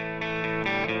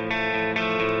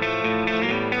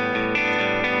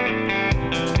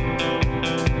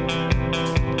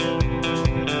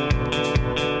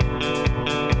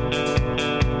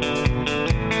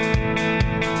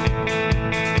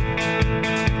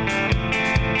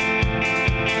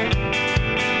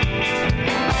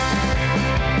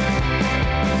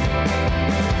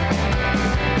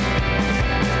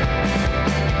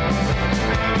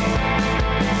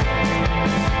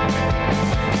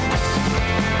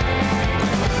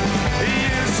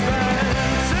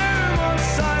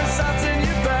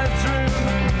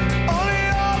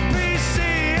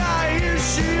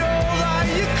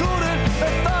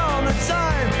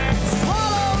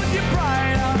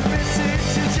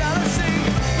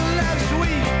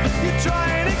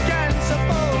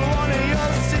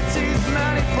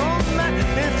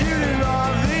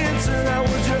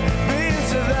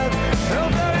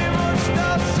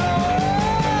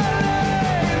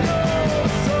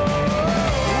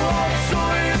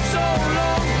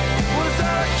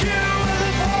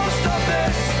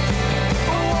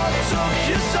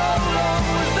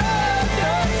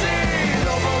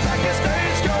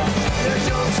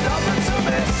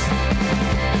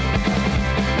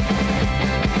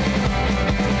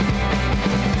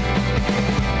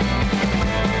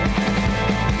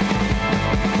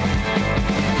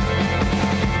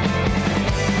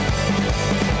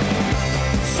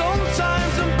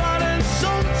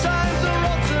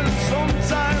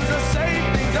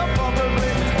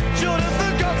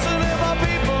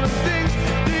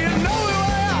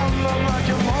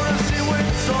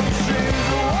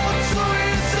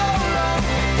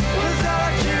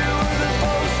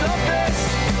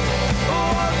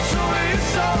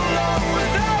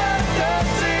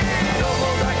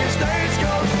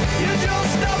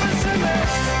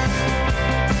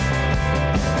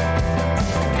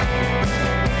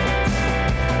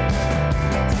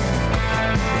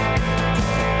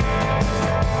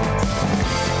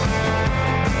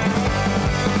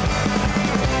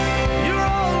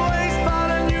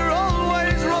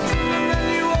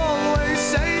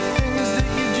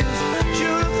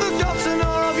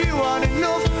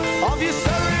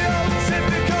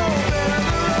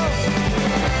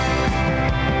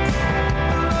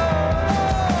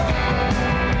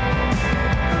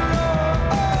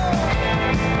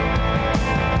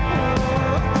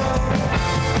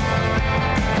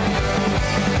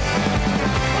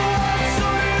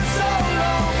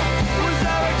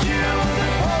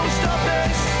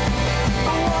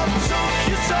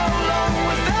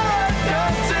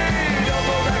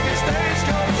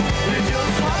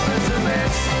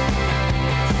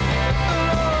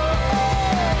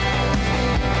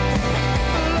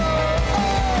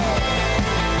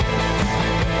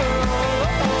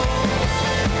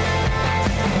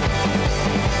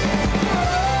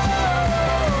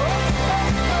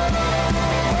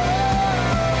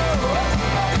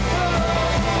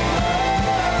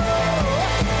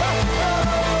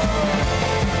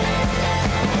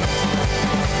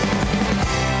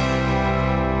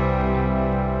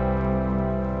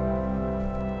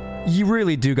 You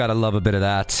really do gotta love a bit of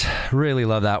that. Really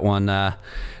love that one. The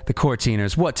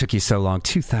Courteeners, What Took You So Long,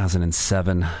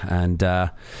 2007. And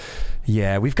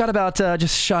yeah, we've got about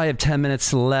just shy of 10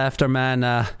 minutes left. Our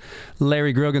man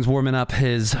Larry Grogan's warming up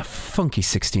his funky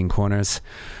 16 corners.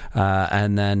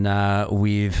 And then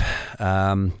we've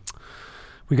got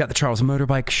the Charles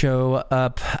Motorbike Show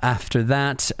up after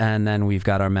that. And then we've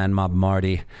got our man Mob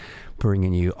Marty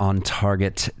bringing you On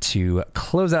Target to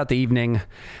close out the evening.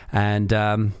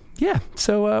 And yeah,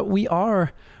 so we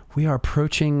are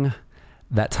approaching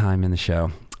that time in the show.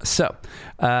 So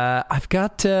I've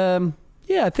got I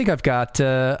think I've got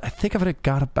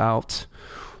about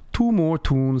 2 more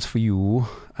tunes for you,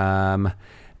 and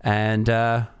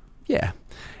I'll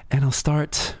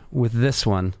start with this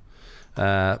one,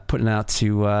 putting out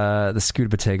to the Scooter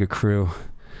Bottega crew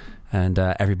and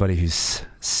everybody who's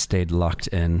stayed locked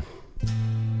in.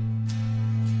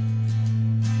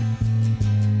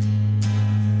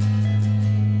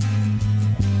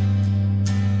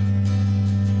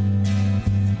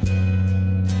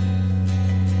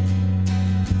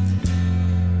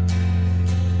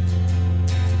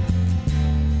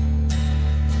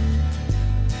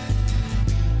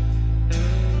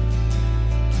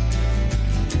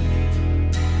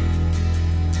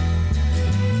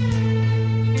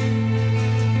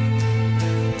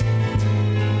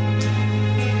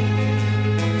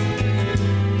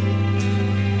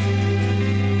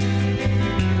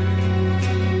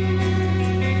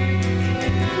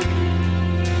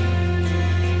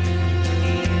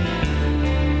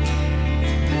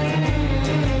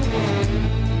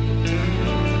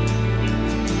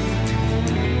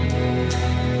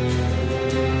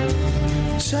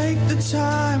 Take the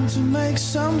time to make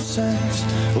some sense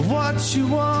of what you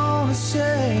want to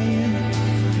say,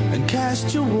 and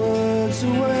cast your words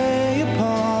away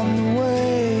upon the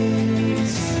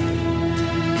waves,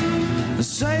 and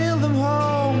sail them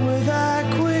home with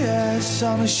acquiesce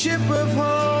on a ship of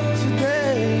hope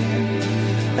today.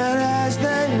 And as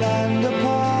they land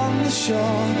upon the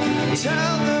shore,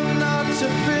 tell them not to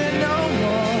fear no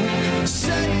more.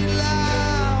 Say it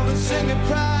loud and sing it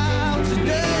proud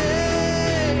today.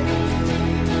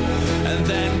 And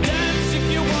then dance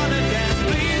if you wanna dance.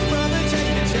 Please, brother,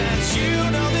 take a chance. You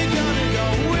know they're gonna go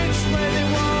which way they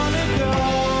wanna go.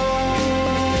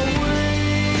 We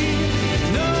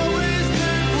know is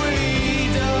that we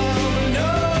don't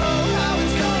know how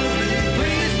it's gonna be.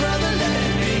 Please, brother, let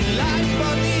it be. Life,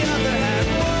 on the other hand,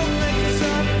 won't make us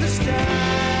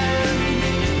understand.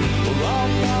 We're all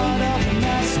part of a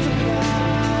master plan.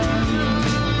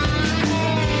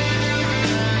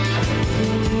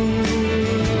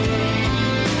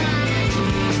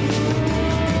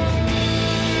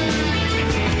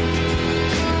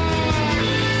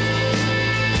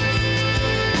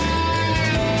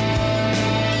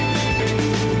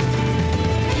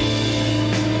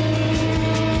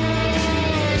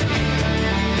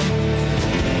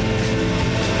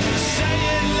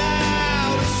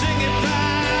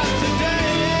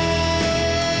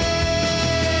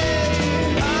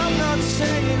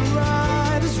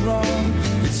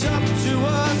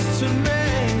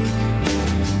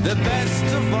 The best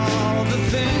of all the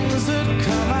things that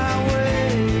come our way.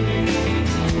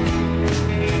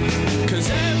 'Cause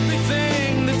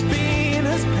everything that's been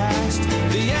has passed.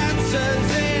 The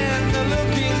answer's in the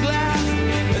looking glass.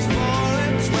 There's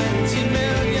 420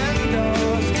 million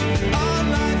doors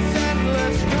on life's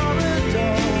endless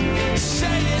corridor.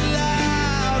 Say it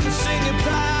loud and sing it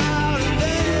proud, and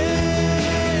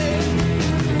then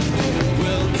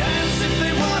we'll dance if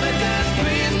they wanna dance.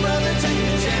 Please, brother, take a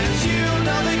chance. You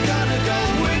know they're gonna go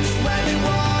which way they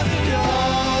wanna go.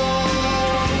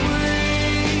 We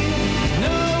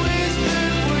know is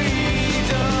that we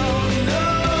don't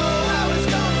know how it's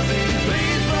gonna be.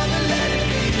 Please, brother, let it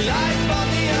be. Life, on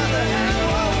the other hand,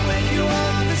 won't make you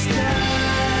understand.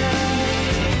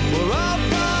 We're all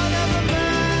part of a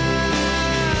master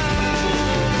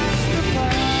plan.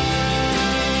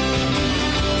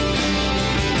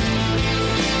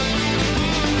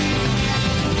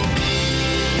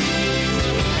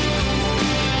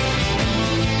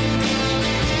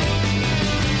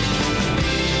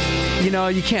 You know,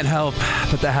 you can't help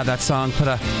but to have that song put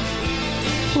a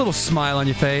little smile on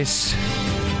your face.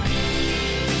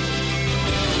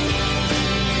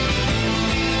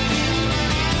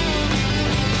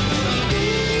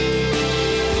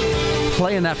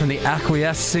 Playing that from the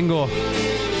Acquiesce single.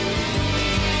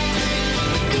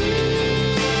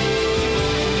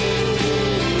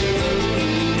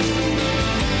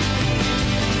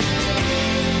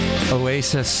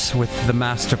 Oasis with the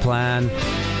master plan.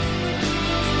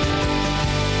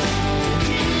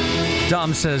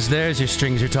 Dom says, there's your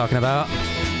strings you're talking about.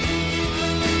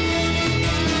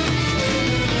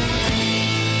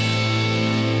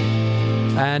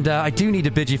 And I do need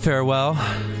to bid you farewell.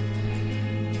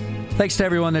 Thanks to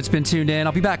everyone that's been tuned in.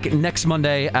 I'll be back next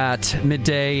Monday at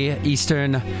midday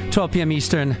Eastern, 12 p.m.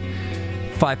 Eastern,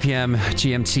 5 p.m.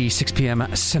 GMT, 6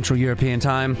 p.m. Central European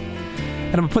Time.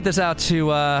 And I'm going to put this out to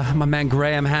my man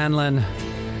Graham Hanlon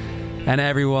and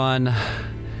everyone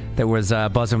that was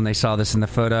buzzing when they saw this in the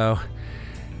photo.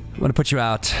 I want to put you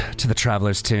out to the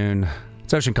Traveler's Tune.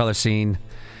 It's Ocean Color Scene.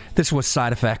 This was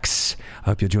Side Effects. I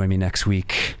hope you'll join me next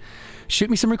week. Shoot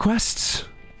me some requests.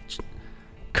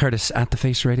 Kurtis at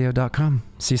thefaceradio.com.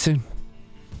 See you soon.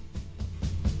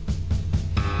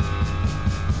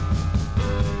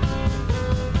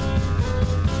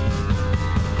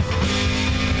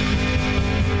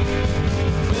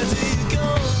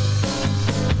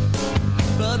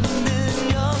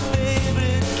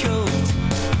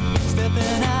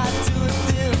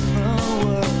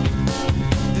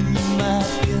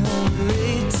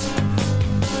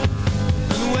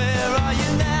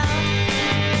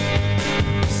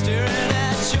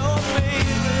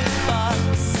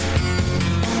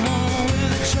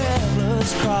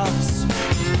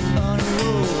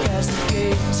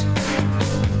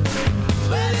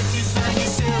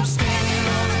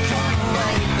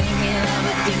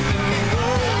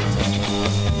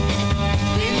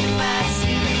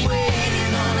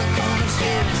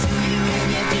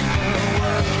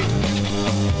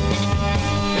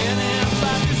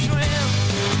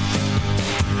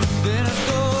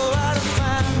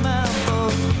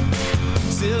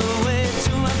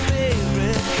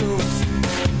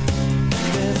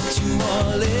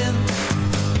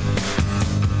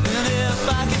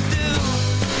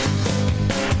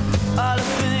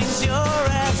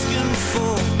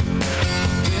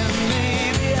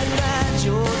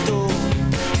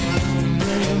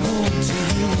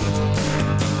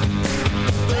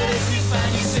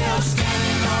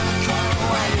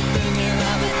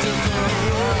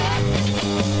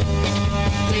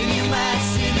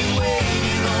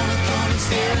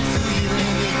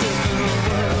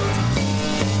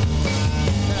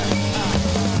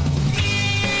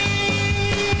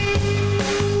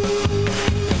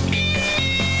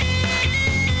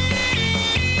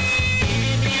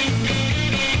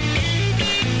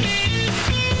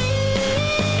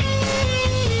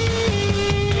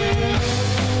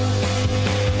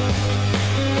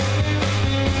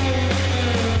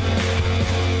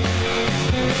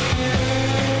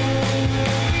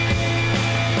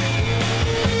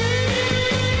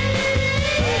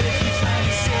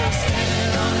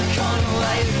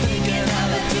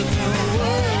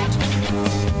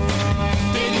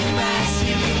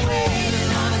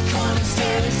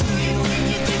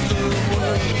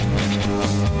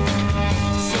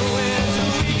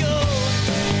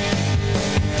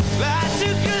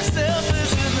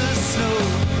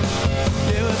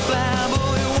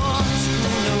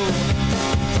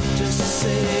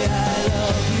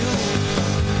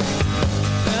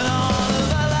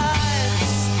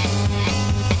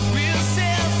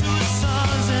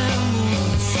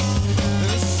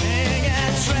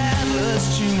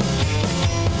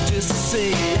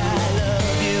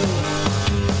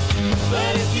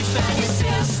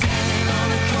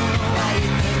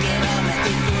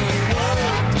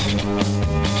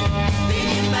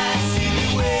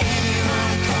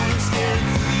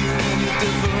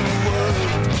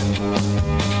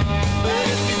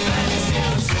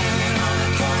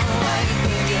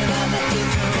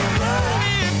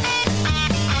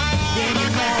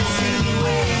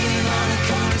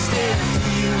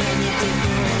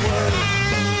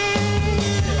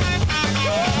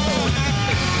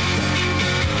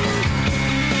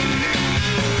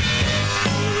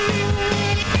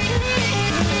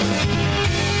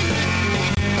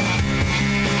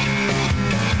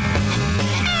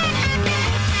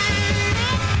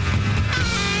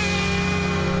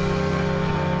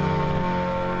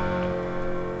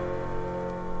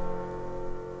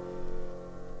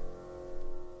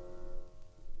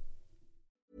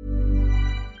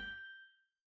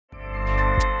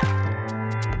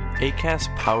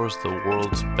 Acast powers the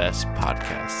world's best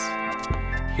podcasts.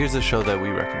 Here's a show that we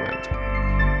recommend.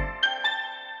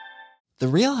 The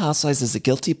Real Housewives is a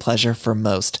guilty pleasure for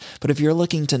most, but if you're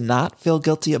looking to not feel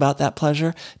guilty about that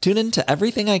pleasure, tune in to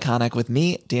Everything Iconic with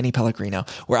me, Danny Pellegrino,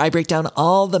 where I break down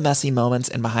all the messy moments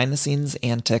and behind-the-scenes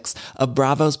antics of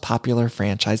Bravo's popular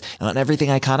franchise. And on Everything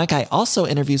Iconic, I also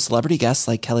interview celebrity guests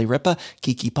like Kelly Ripa,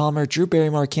 Keke Palmer, Drew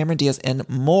Barrymore, Cameron Diaz, and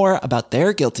more about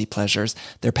their guilty pleasures,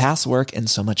 their past work, and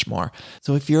so much more.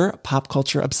 So if you're pop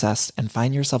culture obsessed and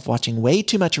find yourself watching way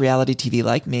too much reality TV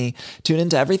like me, tune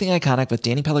into Everything Iconic with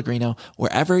Danny Pellegrino,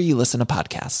 wherever you listen to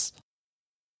podcasts.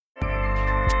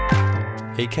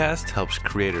 Acast helps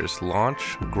creators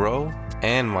launch, grow,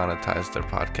 and monetize their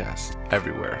podcasts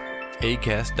everywhere.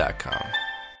 Acast.com.